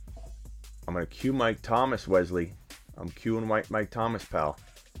 I'm going to cue Mike Thomas, Wesley. I'm cueing Mike Thomas, pal.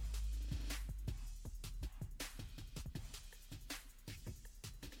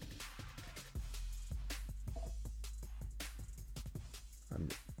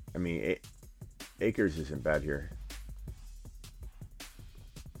 I mean, Akers isn't bad here.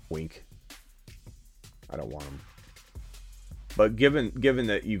 Wink. I don't want him. But given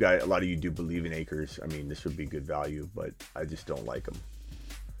that you guys, a lot of you do believe in Akers, I mean, this would be good value, but I just don't like him.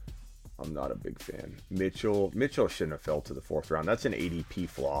 I'm not a big fan. Mitchell shouldn't have fell to the 4th round. That's an ADP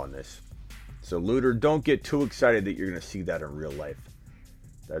flaw in this. So Luter, don't get too excited that you're going to see that in real life.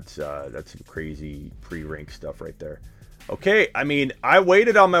 That's some crazy pre-rank stuff right there. Okay, I mean, I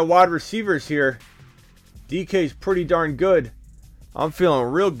waited on my wide receivers here. DK's pretty darn good. I'm feeling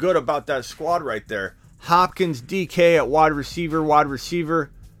real good about that squad right there. Hopkins, DK at wide receiver,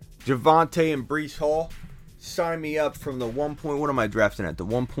 Javonte and Breece Hall. Sign me up from the 1. What am I drafting at? The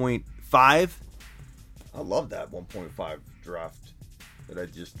 1.5? I love that 1.5 draft that I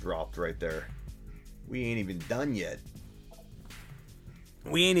just dropped right there. We ain't even done yet.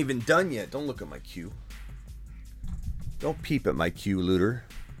 Don't look at my queue. Don't peep at my queue, Luter.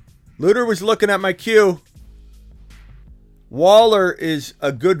 Luter was looking at my queue. Waller is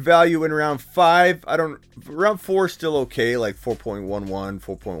a good value in round 5. Round 4 is still okay, like 4.11,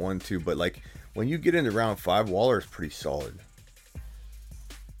 4.12, but like when you get into round 5, Waller is pretty solid.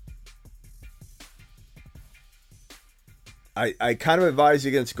 I kind of advise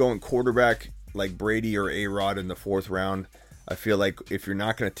against going quarterback like Brady or A-Rod in the 4th round. I feel like if you're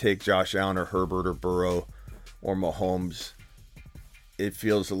not going to take Josh Allen or Herbert or Burrow or Mahomes, it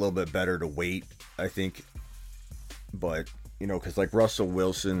feels a little bit better to wait, I think. But, you know, because like Russell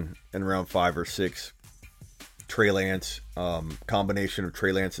Wilson in round 5 or 6, Trey Lance, combination of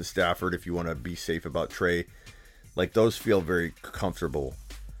Trey Lance and Stafford, if you want to be safe about Trey, like those feel very comfortable.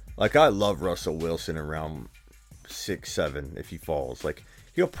 Like I love Russell Wilson in round 6, 7 if he falls. Like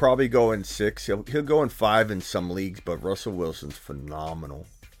he'll probably go in 6. He'll go in 5 in some leagues, but Russell Wilson's phenomenal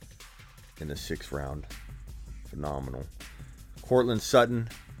in the 6th round. Phenomenal. Cortland Sutton.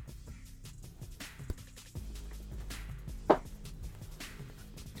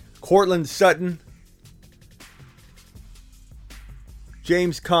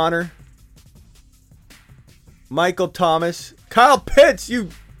 James Conner. Michael Thomas. Kyle Pitts, you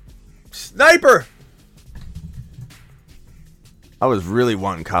sniper. I was really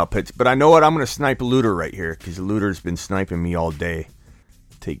wanting Kyle Pitts, but I know what? I'm going to snipe Luter right here because Luter's been sniping me all day.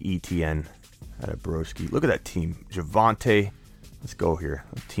 Take ETN out of Broski. Look at that team. Javonte. Let's go here.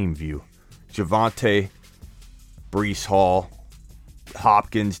 Team view. Javonte, Breece Hall,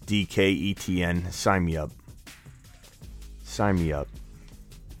 Hopkins, DK, ETN. Sign me up.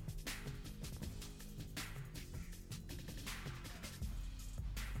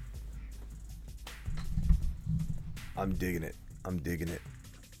 I'm digging it.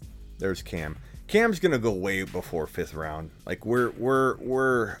 There's Cam. Cam's gonna go way before 5th round. Like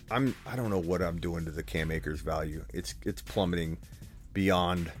I don't know what I'm doing to the Cam Akers value. It's plummeting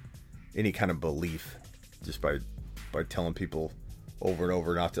beyond any kind of belief just by telling people over and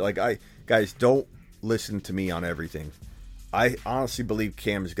over not to. Guys, don't listen to me on everything. I honestly believe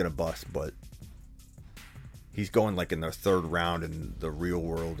Cam is gonna bust, but he's going like in the 3rd round in the real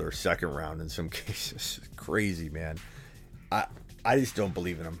world or 2nd round in some cases. Crazy, man. I just don't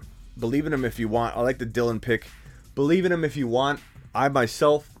believe in him. Believe in him if you want. I like the Dillon pick. Believe in him if you want. I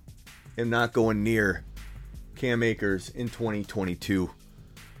myself am not going near Cam Akers in 2022.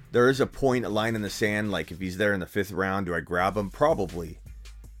 There is a point, a line in the sand, like if he's there in the 5th round, do I grab him? Probably.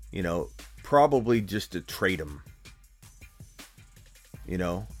 Probably just to trade him.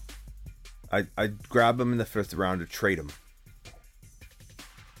 I'd grab him in the 5th round to trade him.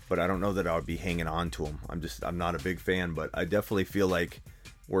 But I don't know that I would be hanging on to him. I'm not a big fan, but I definitely feel like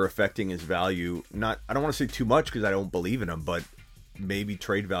we're affecting his value. I don't want to say too much because I don't believe in him, but maybe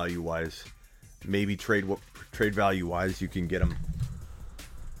trade value wise. Maybe trade value wise you can get him.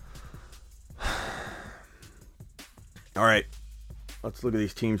 All right. Let's look at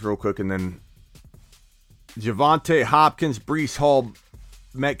these teams real quick and then Javonte, Hopkins, Breece Hall,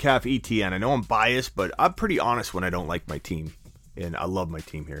 Metcalf, ETN. I know I'm biased, but I'm pretty honest when I don't like my team. And I love my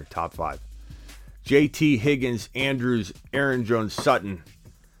team here. Top 5. JT, Higgins, Andrews, Aaron Jones, Sutton.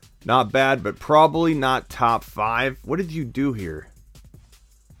 Not bad, but probably not top 5. What did you do here?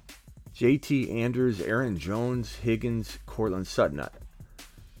 JT, Andrews, Aaron Jones, Higgins, Cortland Sutton.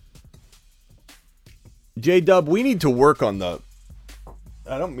 J-Dub, we need to work on the...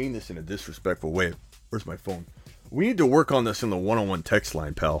 I don't mean this in a disrespectful way. Where's my phone? We need to work on this in the one-on-one text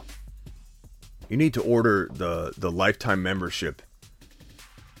line, pal. You need to order the lifetime membership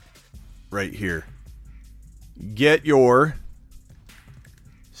right here. Get your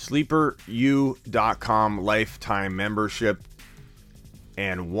sleeperu.com lifetime membership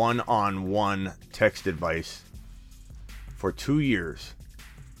and one-on-one text advice for 2 years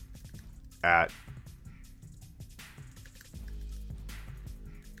at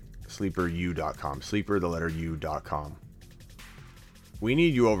sleeperu.com. Sleeper, the letter U.com. We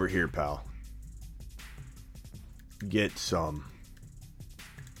need you over here, pal. Get some.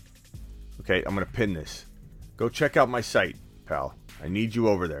 Okay, I'm going to pin this. Go check out my site, pal. I need you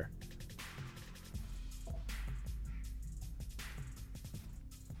over there.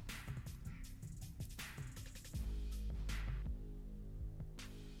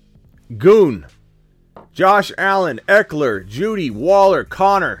 Goon. Josh Allen, Eckler, Judy, Waller,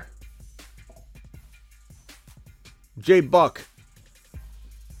 Connor. Jay Buck,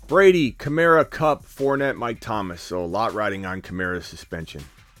 Brady, Kamara, Kupp, Fournette, Mike Thomas. So a lot riding on Kamara's suspension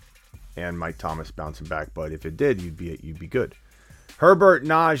and Mike Thomas bouncing back. But if it did, you'd be good. Herbert,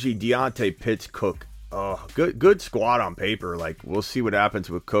 Najee, Deontay, Pitts, Cook. Good squad on paper. Like we'll see what happens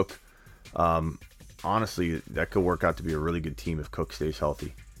with Cook. Honestly, that could work out to be a really good team if Cook stays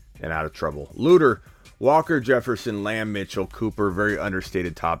healthy and out of trouble. Luter, Walker, Jefferson, Lamb, Mitchell, Cooper. Very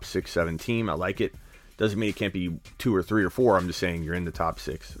understated top 6-7 team. I like it. Doesn't mean it can't be 2 or 3 or 4. I'm just saying you're in the top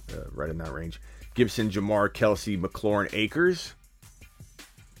 6, right in that range. Gibson, Jamar, Kelsey, McLaurin, Akers.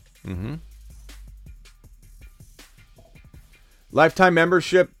 Lifetime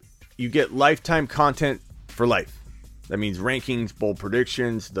membership, you get lifetime content for life. That means rankings, bold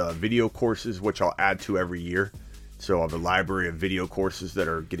predictions, the video courses, which I'll add to every year. So I have a library of video courses that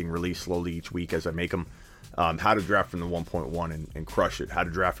are getting released slowly each week as I make them. How to draft from the 1.1 and crush it. How to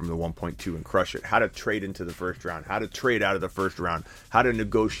draft from the 1.2 and crush it. How to trade into the first round. How to trade out of the first round. How to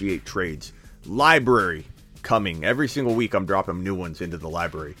negotiate trades. Library coming. Every single week I'm dropping new ones into the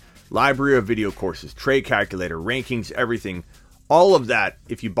library. Library of video courses. Trade calculator. Rankings. Everything. All of that.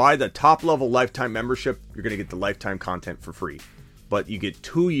 If you buy the top level lifetime membership, you're going to get the lifetime content for free. But you get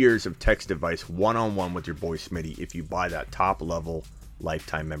 2 years of text advice one-on-one with your boy Smitty if you buy that top level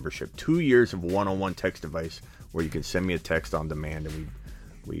lifetime membership. 2 years of one-on-one text advice where you can send me a text on demand and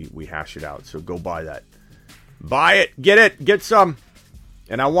we hash it out. So go buy that. Buy it, get some.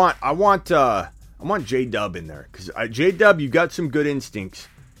 And I want J-Dub in there because J-Dub, you got some good instincts.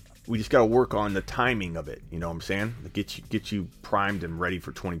 We just got to work on the timing of it. You know what I'm saying? Get you primed and ready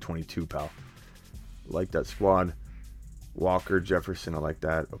for 2022, pal. Like that squad. Walker, Jefferson, I like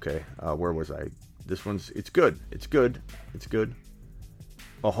that. Okay, where was I? This one's it's good.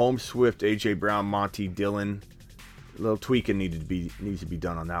 Mahomes, Swift, AJ Brown, Monty, Dillon. A little tweaking needs to be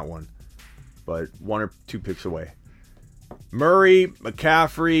done on that one, but 1 or 2 picks away. Murray,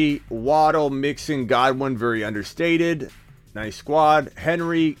 McCaffrey, Waddle, Mixon, Godwin, very understated. Nice squad.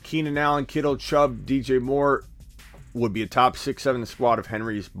 Henry, Keenan Allen, Kittle, Chubb, DJ Moore would be a top 6-7 squad if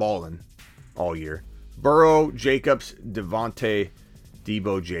Henry's balling all year. Burrow, Jacobs, Devontae,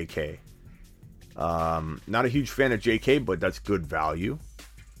 Debo, JK. Not a huge fan of JK, but that's good value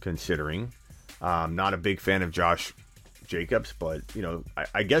considering. Not a big fan of Josh Jacobs, but you know,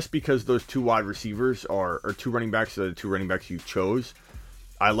 I guess because those 2 wide receivers or 2 running backs are the 2 running backs you chose.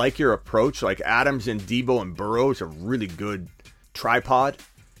 I like your approach. Like Adams and Debo and Burrow is a really good tripod,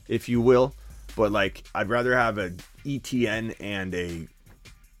 if you will. But like, I'd rather have a ETN and a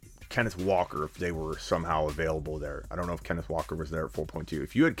Kenneth Walker if they were somehow available there. I don't know if Kenneth Walker was there at 4.2.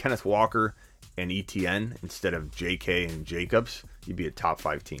 If you had Kenneth Walker and ETN instead of JK and Jacobs, you'd be a top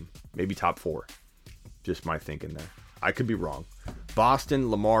 5 team. Maybe top 4. Just my thinking there. I could be wrong.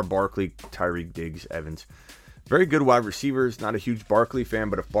 Boston, Lamar, Barkley, Tyreek, Diggs, Evans. Very good wide receivers. Not a huge Barkley fan,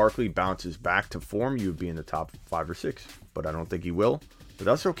 but if Barkley bounces back to form, you would be in the top 5 or 6. But I don't think he will. But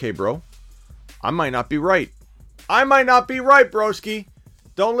that's okay, bro. I might not be right. I might not be right, broski.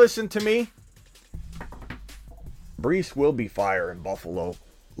 Don't listen to me. Breece will be fire in Buffalo.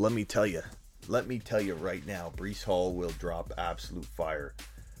 Let me tell you right now. Breece Hall will drop absolute fire.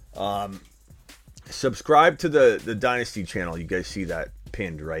 Subscribe to the Dynasty channel. You guys see that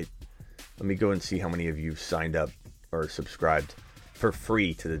pinned, right? Let me go and see how many of you signed up or subscribed for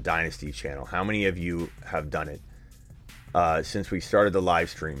free to the Dynasty channel. How many of you have done it since we started the live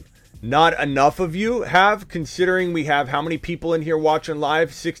stream? Not enough of you have, considering we have how many people in here watching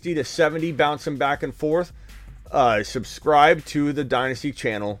live? 60 to 70, bouncing back and forth. Subscribe to the Dynasty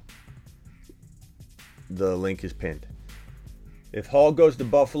channel. The link is pinned. If Hall goes to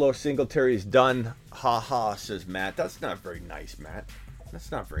Buffalo, Singletary is done. Ha ha, says Matt. That's not very nice, Matt. That's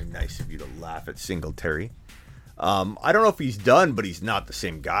not very nice of you to laugh at Singletary. I don't know if he's done, but he's not the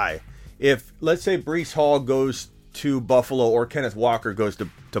same guy. If, let's say, Breece Hall goes to Buffalo or Kenneth Walker goes to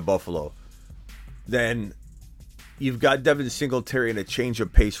Buffalo, then you've got Devin Singletary in a change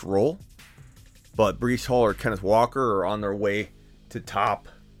of pace role, but Breece Hall or Kenneth Walker are on their way to top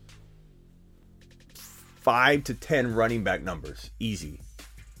 5 to 10 running back numbers. Easy.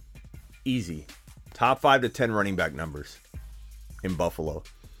 Top 5 to 10 running back numbers in Buffalo.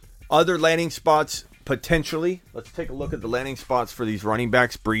 Other landing spots, potentially. Let's take a look at the landing spots for these running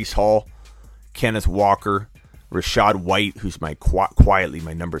backs. Breece Hall, Kenneth Walker, Rachaad White, who's quietly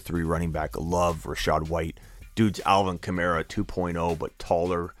my number 3 running back. Love Rachaad White. Dude's Alvin Kamara 2.0, but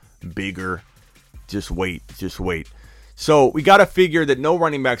taller, bigger. Just wait. So we got to figure that no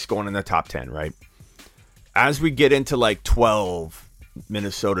running back's going in the top 10, right? As we get into like 12,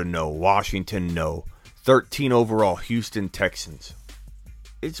 Minnesota, no. Washington, no. 13 overall, Houston Texans.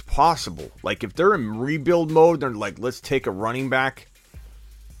 It's possible. Like, if they're in rebuild mode, they're like, let's take a running back.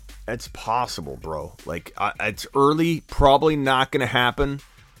 It's possible, bro. Like, it's early, probably not going to happen.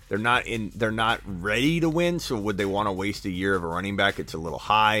 They're not ready to win, so would they want to waste a year of a running back? It's a little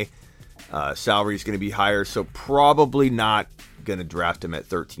high. Salary is going to be higher, so probably not going to draft him at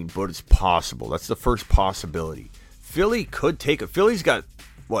 13, but it's possible. That's the first possibility. Philly could take it. Philly's got,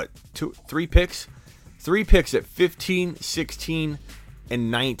 what, 3 picks? 3 picks at 15, 16, and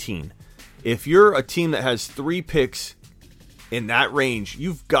 19. If you're a team that has 3 picks in that range,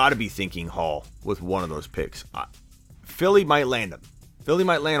 you've got to be thinking Hall with one of those picks. Philly might land him. Philly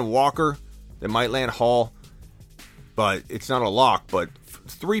might land Walker. They might land Hall. But it's not a lock. But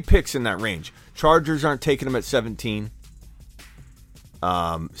 3 picks in that range. Chargers aren't taking him at 17.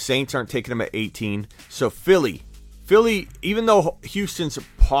 Saints aren't taking him at 18. So Philly, even though Houston's a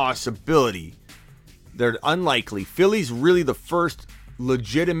possibility, they're unlikely. Philly's really the first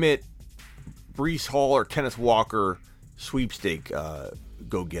legitimate Breece Hall or Kenneth Walker sweepstake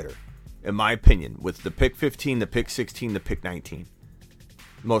go-getter, in my opinion, with the pick 15, the pick 16, the pick 19.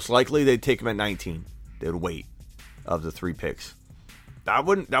 Most likely they'd take him at 19. They would wait of the 3 picks. That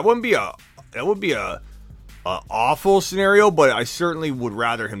would be a awful scenario, but I certainly would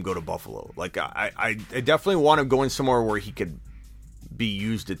rather him go to Buffalo. Like, I definitely want him going somewhere where he could be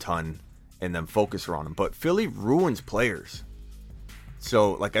used a ton and then focus around him. But Philly ruins players.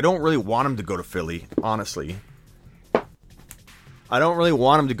 So, like, I don't really want him to go to Philly, honestly. I don't really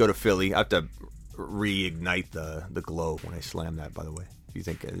want him to go to Philly. I have to reignite the glow when I slam that, by the way. If you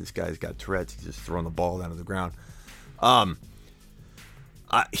think this guy's got Tourette's, he's just throwing the ball down to the ground.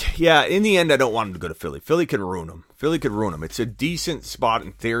 Yeah, in the end, I don't want him to go to Philly. Philly could ruin him. It's a decent spot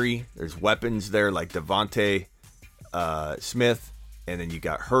in theory. There's weapons there like Devontae Smith, and then you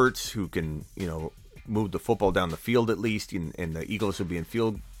got Hurts, who can, move the football down the field at least, and the Eagles would be in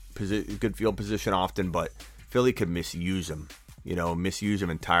good field position often, but Philly could misuse him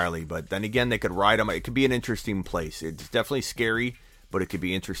entirely. But then again, they could ride him. It could be an interesting place. It's definitely scary, but it could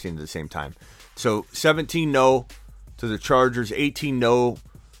be interesting at the same time. So 17, no to the Chargers. 18, no.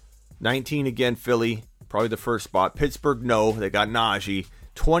 19 again, Philly, probably the first spot. Pittsburgh, no. They got Najee.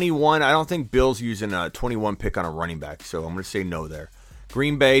 21, I don't think Bill's using a 21 pick on a running back, so I'm going to say no there.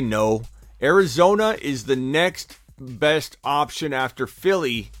 Green Bay, no. Arizona is the next best option after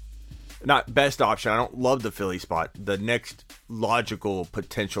Philly. Not best option. I don't love the Philly spot. The next logical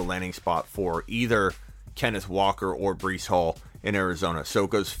potential landing spot for either Kenneth Walker or Breece Hall in Arizona. So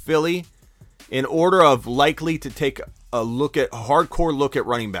it goes Philly in order of likely to take a hardcore look at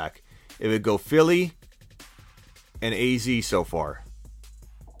running back. It would go Philly and AZ so far.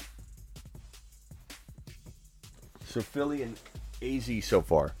 So Philly and AZ so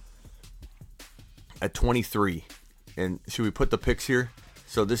far at 23. And should we put the picks here?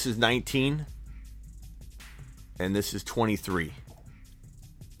 So this is 19 and this is 23.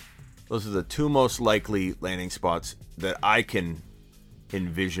 Those are the two most likely landing spots that I can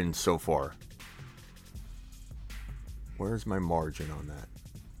envision so far. Where's my margin on that?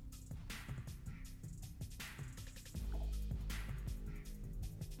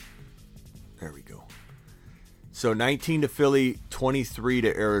 There we go. So 19 to Philly, 23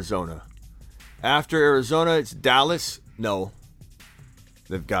 to Arizona. After Arizona, it's Dallas. No.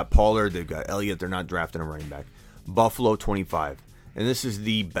 They've got Pollard. They've got Elliott. They're not drafting a running back. Buffalo, 25. And this is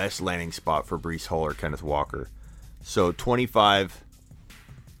the best landing spot for Breece Hall or Kenneth Walker. So 25,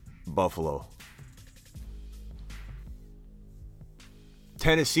 Buffalo.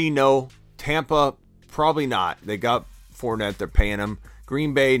 Tennessee, no. Tampa, probably not. They got Fournette. They're paying him.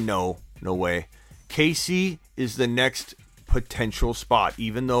 Green Bay, no. No way. KC is the next potential spot,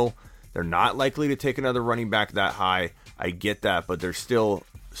 even though they're not likely to take another running back that high. I get that, but they're still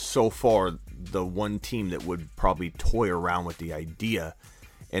so far the one team that would probably toy around with the idea.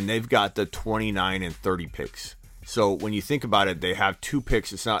 And they've got the 29 and 30 picks. So when you think about it, they have 2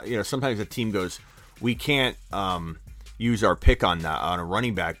 picks. It's not, sometimes a team goes, we can't use our pick on that on a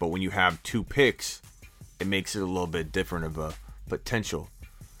running back, but when you have 2 picks, it makes it a little bit different of a potential.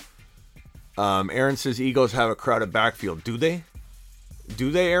 Aaron says Eagles have a crowded backfield. Do they? Do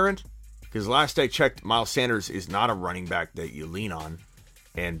they, Aaron? Because last I checked, Miles Sanders is not a running back that you lean on.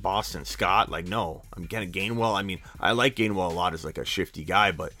 And Boston Scott, no. I'm getting Gainwell. I mean, I like Gainwell a lot as a shifty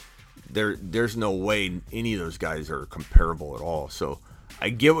guy, but there's no way any of those guys are comparable at all. So I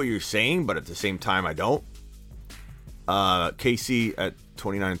get what you're saying, but at the same time, I don't. KC at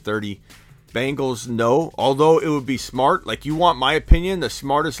 29-30. Bengals, no. Although it would be smart. You want my opinion, the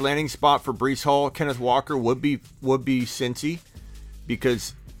smartest landing spot for Breece Hall, Kenneth Walker would be Cincy,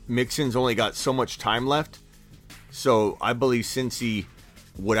 because Mixon's only got so much time left. So I believe Cincy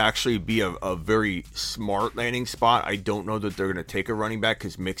would actually be a very smart landing spot. I don't know that they're going to take a running back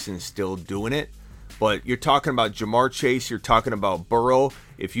because Mixon's still doing it. But you're talking about Jamar Chase, you're talking about Burrow.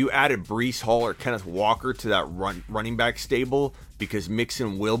 If you added Breece Hall or Kenneth Walker to that running back stable, because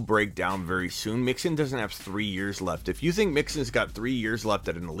Mixon will break down very soon. Mixon doesn't have 3 years left. If you think Mixon's got 3 years left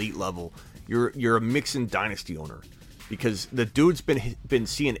at an elite level, you're a Mixon dynasty owner, because the dude's been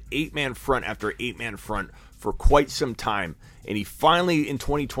seeing 8-man front after 8-man front for quite some time, and he finally in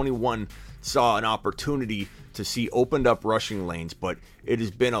 2021 saw an opportunity to see opened up rushing lanes, but it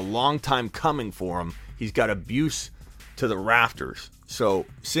has been a long time coming for him. He's got abuse to the rafters. So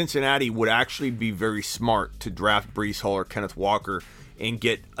Cincinnati would actually be very smart to draft Breece Hall or Kenneth Walker and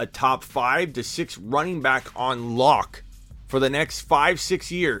get a top 5 to 6 running back on lock for the next 5-6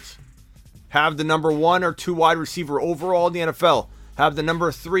 years. Have the number 1 or 2 wide receiver overall in the NFL. Have the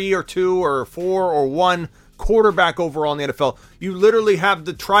number 3 or 2 or 4 or 1 quarterback overall in the NFL. You literally have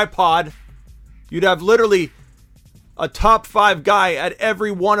the tripod. You'd have literally a top 5 guy at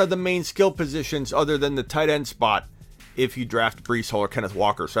every one of the main skill positions other than the tight end spot if you draft Breece Hall or Kenneth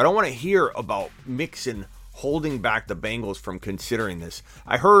Walker. So I don't want to hear about Mixon holding back the Bengals from considering this.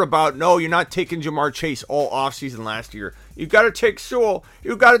 I heard about, no, you're not taking Jamar Chase all offseason last year. You've got to take Sewell.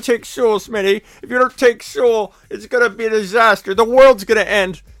 You've got to take Sewell, Smitty. If you don't take Sewell, it's going to be a disaster. The world's going to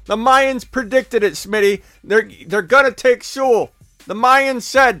end. The Mayans predicted it, Smitty. They're going to take Sewell. The Mayans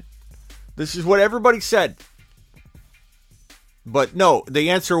said. This is what everybody said. But no, the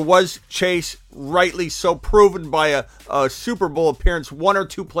answer was Chase, rightly so, proven by a Super Bowl appearance 1 or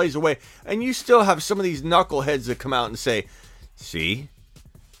 2 plays away. And you still have some of these knuckleheads that come out and say, see,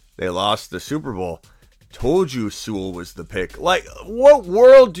 they lost the Super Bowl. Told you Sewell was the pick. What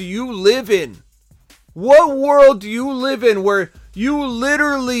world do you live in? What world do you live in where you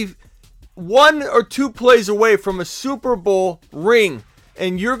literally 1 or 2 plays away from a Super Bowl ring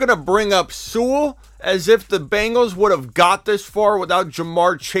and you're going to bring up Sewell as if the Bengals would have got this far without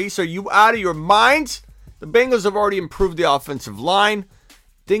Jamar Chase? Are you out of your minds? The Bengals have already improved the offensive line.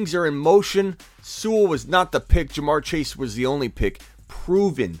 Things are in motion. Sewell was not the pick. Jamar Chase was the only pick.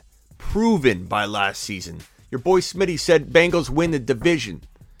 Proven by last season. Your boy Smitty said Bengals win the division.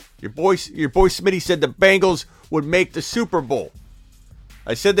 Your boy Smitty said the Bengals would make the Super Bowl.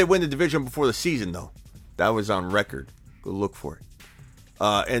 I said they win the division before the season, though. That was on record. Go look for it.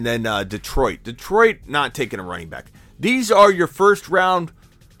 And then Detroit. Detroit not taking a running back. These are your first round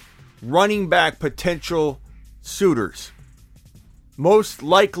running back potential suitors. Most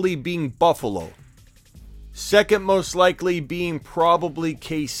likely being Buffalo. Second most likely being probably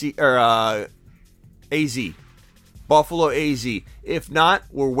KC or AZ. Buffalo AZ. If not,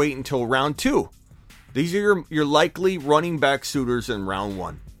 we're waiting until round 2. These are your likely running back suitors in round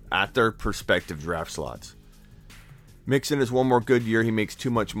 1 at their prospective draft slots. Mixon has one more good year. He makes too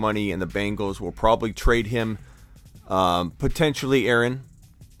much money, and the Bengals will probably trade him. Potentially, Aaron.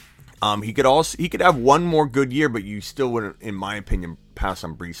 He could have one more good year, but you still wouldn't, in my opinion, pass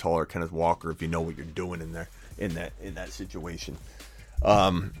on Breece Hall or Kenneth Walker if you know what you're doing in there in that situation.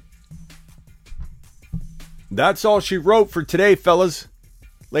 That's all she wrote for today, fellas,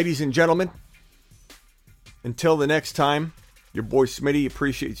 ladies and gentlemen. Until the next time, your boy Smitty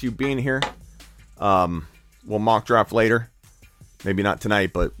appreciates you being here. We'll mock draft later. Maybe not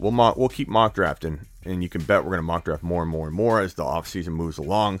tonight, but we'll keep mock drafting. And you can bet we're going to mock draft more and more and more as the offseason moves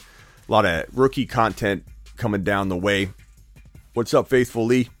along. A lot of rookie content coming down the way. What's up, Faithful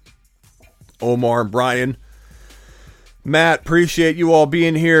Lee? Omar and Brian. Matt, appreciate you all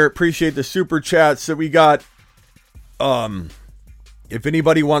being here. Appreciate the super chats that we got. If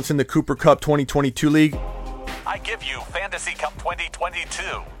anybody wants in the Cooper Cup 2022 League, I give you Fantasy Cup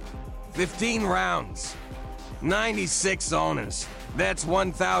 2022. 15 rounds. 96 owners. That's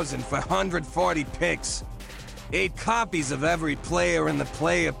 1,440 picks. 8 copies of every player in the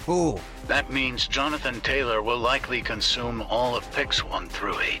player pool. That means Jonathan Taylor will likely consume all of picks 1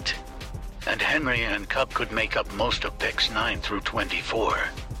 through 8. And Henry and Cup could make up most of picks 9 through 24.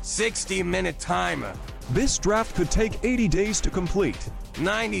 60-minute timer. This draft could take 80 days to complete.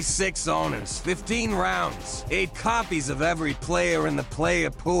 96 owners, 15 rounds, 8 copies of every player in the player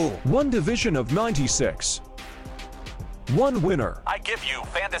pool. One division of 96. One winner. I give you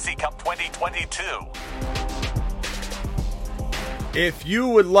Fantasy Cup 2022. If you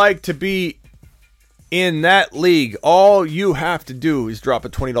would like to be in that league, all you have to do is drop a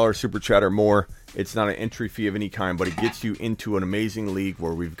 $20 super chat or more. It's not an entry fee of any kind, but it gets you into an amazing league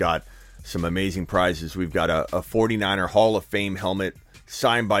where we've got some amazing prizes. We've got a 49er Hall of Fame helmet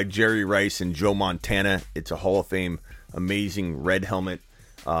signed by Jerry Rice and Joe Montana. It's a Hall of Fame amazing red helmet.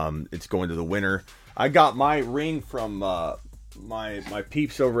 It's going to the winner. I got my ring from my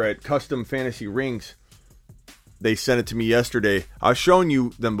peeps over at Custom Fantasy Rings. They sent it to me yesterday. I've shown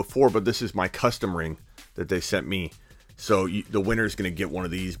you them before, but this is my custom ring that they sent me. So the winner's going to get one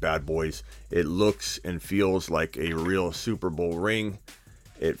of these bad boys. It looks and feels like a real Super Bowl ring.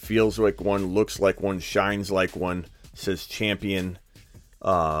 It feels like one, looks like one, shines like one. It says champion.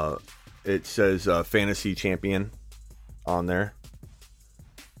 It says fantasy champion on there.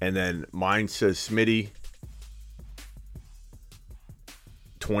 And then mine says Smitty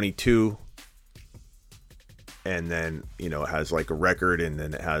 22. And then, it has like a record, and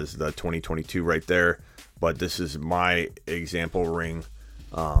then it has the 2022 right there. But this is my example ring.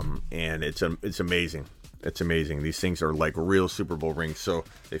 And it's amazing. It's amazing. These things are like real Super Bowl rings, so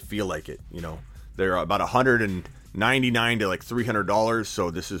they feel like it. They're about $199 to like $300. So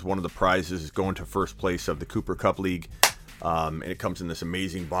this is one of the prizes going to first place of the Cooper Cup League. And it comes in this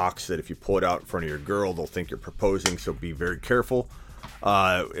amazing box that if you pull it out in front of your girl, they'll think you're proposing. So be very careful.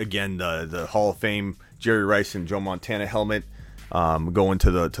 Again, the Hall of Fame Jerry Rice and Joe Montana helmet going to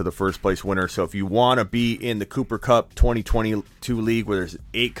the first place winner. So if you want to be in the Cooper Cup 2022 League, where there's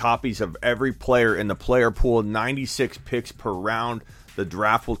 8 copies of every player in the player pool, 96 picks per round, the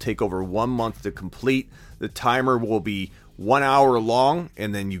draft will take over 1 month to complete. The timer will be 1 hour long,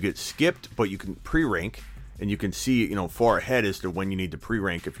 and then you get skipped, but you can pre-rank. And you can see, far ahead as to when you need to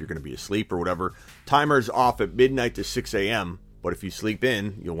pre-rank if you're going to be asleep or whatever. Timer's off at midnight to 6 a.m. But if you sleep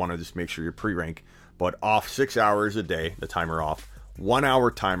in, you'll want to just make sure you pre-rank. But off 6 hours a day, the timer off. 1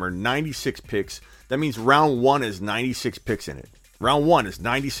 hour timer, 96 picks. That means round 1 is 96 picks in it. Round 1 is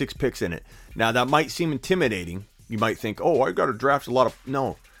 96 picks in it. Now, that might seem intimidating. You might think, oh, I got to draft a lot of...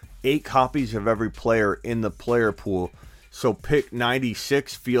 No. 8 copies of every player in the player pool. So pick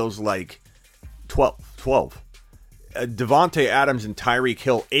 96 feels like 12. Devontae Adams and Tyreek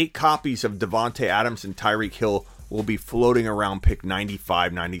Hill. 8 copies of Devontae Adams and Tyreek Hill will be floating around pick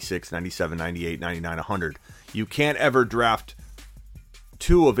 95, 96, 97, 98, 99, 100. You can't ever draft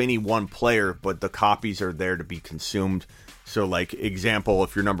 2 of any one player, but the copies are there to be consumed. So, like, example,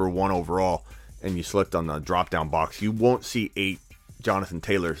 if you're number 1 overall and you select on the drop-down box, you won't see 8 Jonathan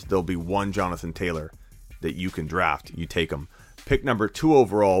Taylors. There'll be 1 Jonathan Taylor that you can draft. You take them. Pick number 2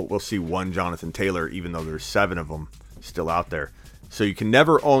 overall, we'll see 1 Jonathan Taylor, even though there's 7 of them still out there. So you can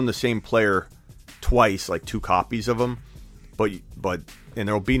never own the same player twice, like 2 copies of them, but and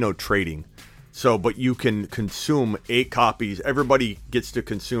there'll be no trading. So, but you can consume 8 copies. Everybody gets to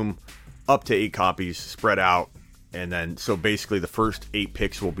consume up to 8 copies spread out, and then so basically the first 8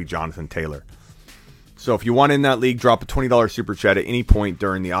 picks will be Jonathan Taylor. So if you want in that league, drop a $20 super chat at any point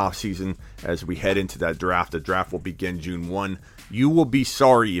during the offseason as we head into that draft. The draft will begin June 1. You will be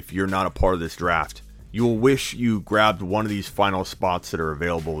sorry if you're not a part of this draft. You will wish you grabbed one of these final spots that are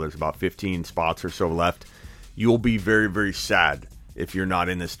available. There's about 15 spots or so left. You will be very, very sad if you're not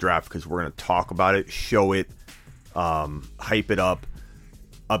in this draft because we're going to talk about it, show it, hype it up,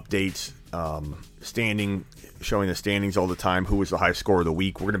 updates, showing the standings all the time, who was the high scorer of the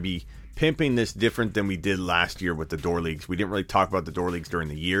week. We're going to be pimping this different than we did last year with the door leagues. We didn't really talk about the door leagues during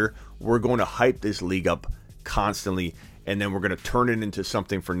the year. We're going to hype this league up constantly, and then we're going to turn it into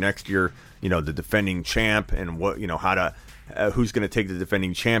something for next year, the defending champ and what, who's going to take the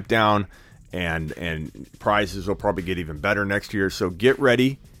defending champ down, and prizes will probably get even better next year. So get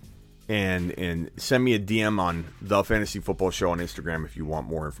ready and send me a DM on the Fantasy Football Show on Instagram if you want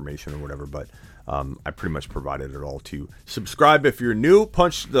more information or whatever. But I pretty much provided it all to you. Subscribe if you're new.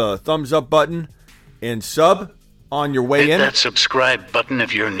 Punch the thumbs up button and sub on your way in. Hit that subscribe button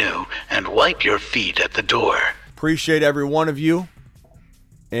if you're new and wipe your feet at the door. Appreciate every one of you.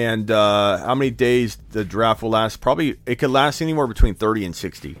 And how many days the draft will last? Probably it could last anywhere between 30 and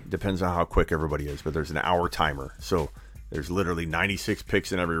 60. Depends on how quick everybody is. But there's an hour timer. So there's literally 96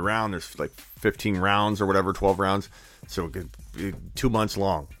 picks in every round. There's like 15 rounds or whatever, 12 rounds. So it could be 2 months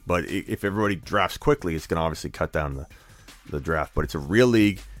long. But if everybody drafts quickly, it's going to obviously cut down the draft. But it's a real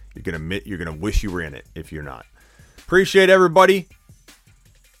league. You're going to wish you were in it if you're not. Appreciate everybody.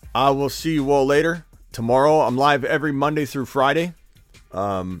 I will see you all later. Tomorrow, I'm live every Monday through Friday.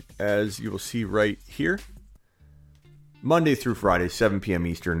 As you will see right here. Monday through Friday, 7 p.m.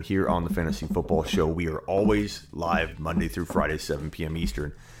 Eastern, here on the Fantasy Football Show. We are always live Monday through Friday, 7 p.m.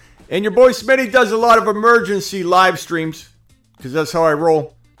 Eastern. And your boy Smitty does a lot of emergency live streams, because that's how I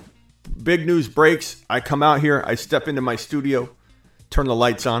roll. Big news breaks. I come out here, I step into my studio, turn the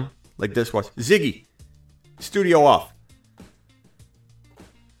lights on, like this was. Ziggy, studio off.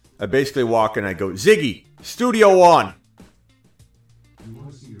 I basically walk in, I go, Ziggy, studio on. You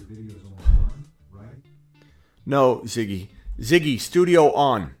want to see your videos on, right? No, Ziggy. Ziggy, studio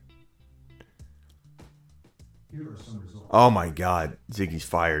on. Here are some results. Oh my God, Ziggy's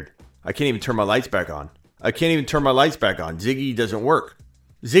fired. I can't even turn my lights back on. Ziggy doesn't work.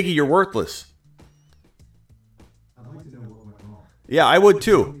 Ziggy, you're worthless. I'd like to know what went wrong. Yeah, I would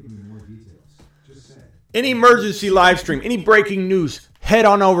too. Give me more details. Just say. Any emergency live stream, any breaking news, head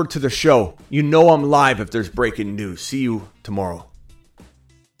on over to the show. You know I'm live if there's breaking news. See you tomorrow.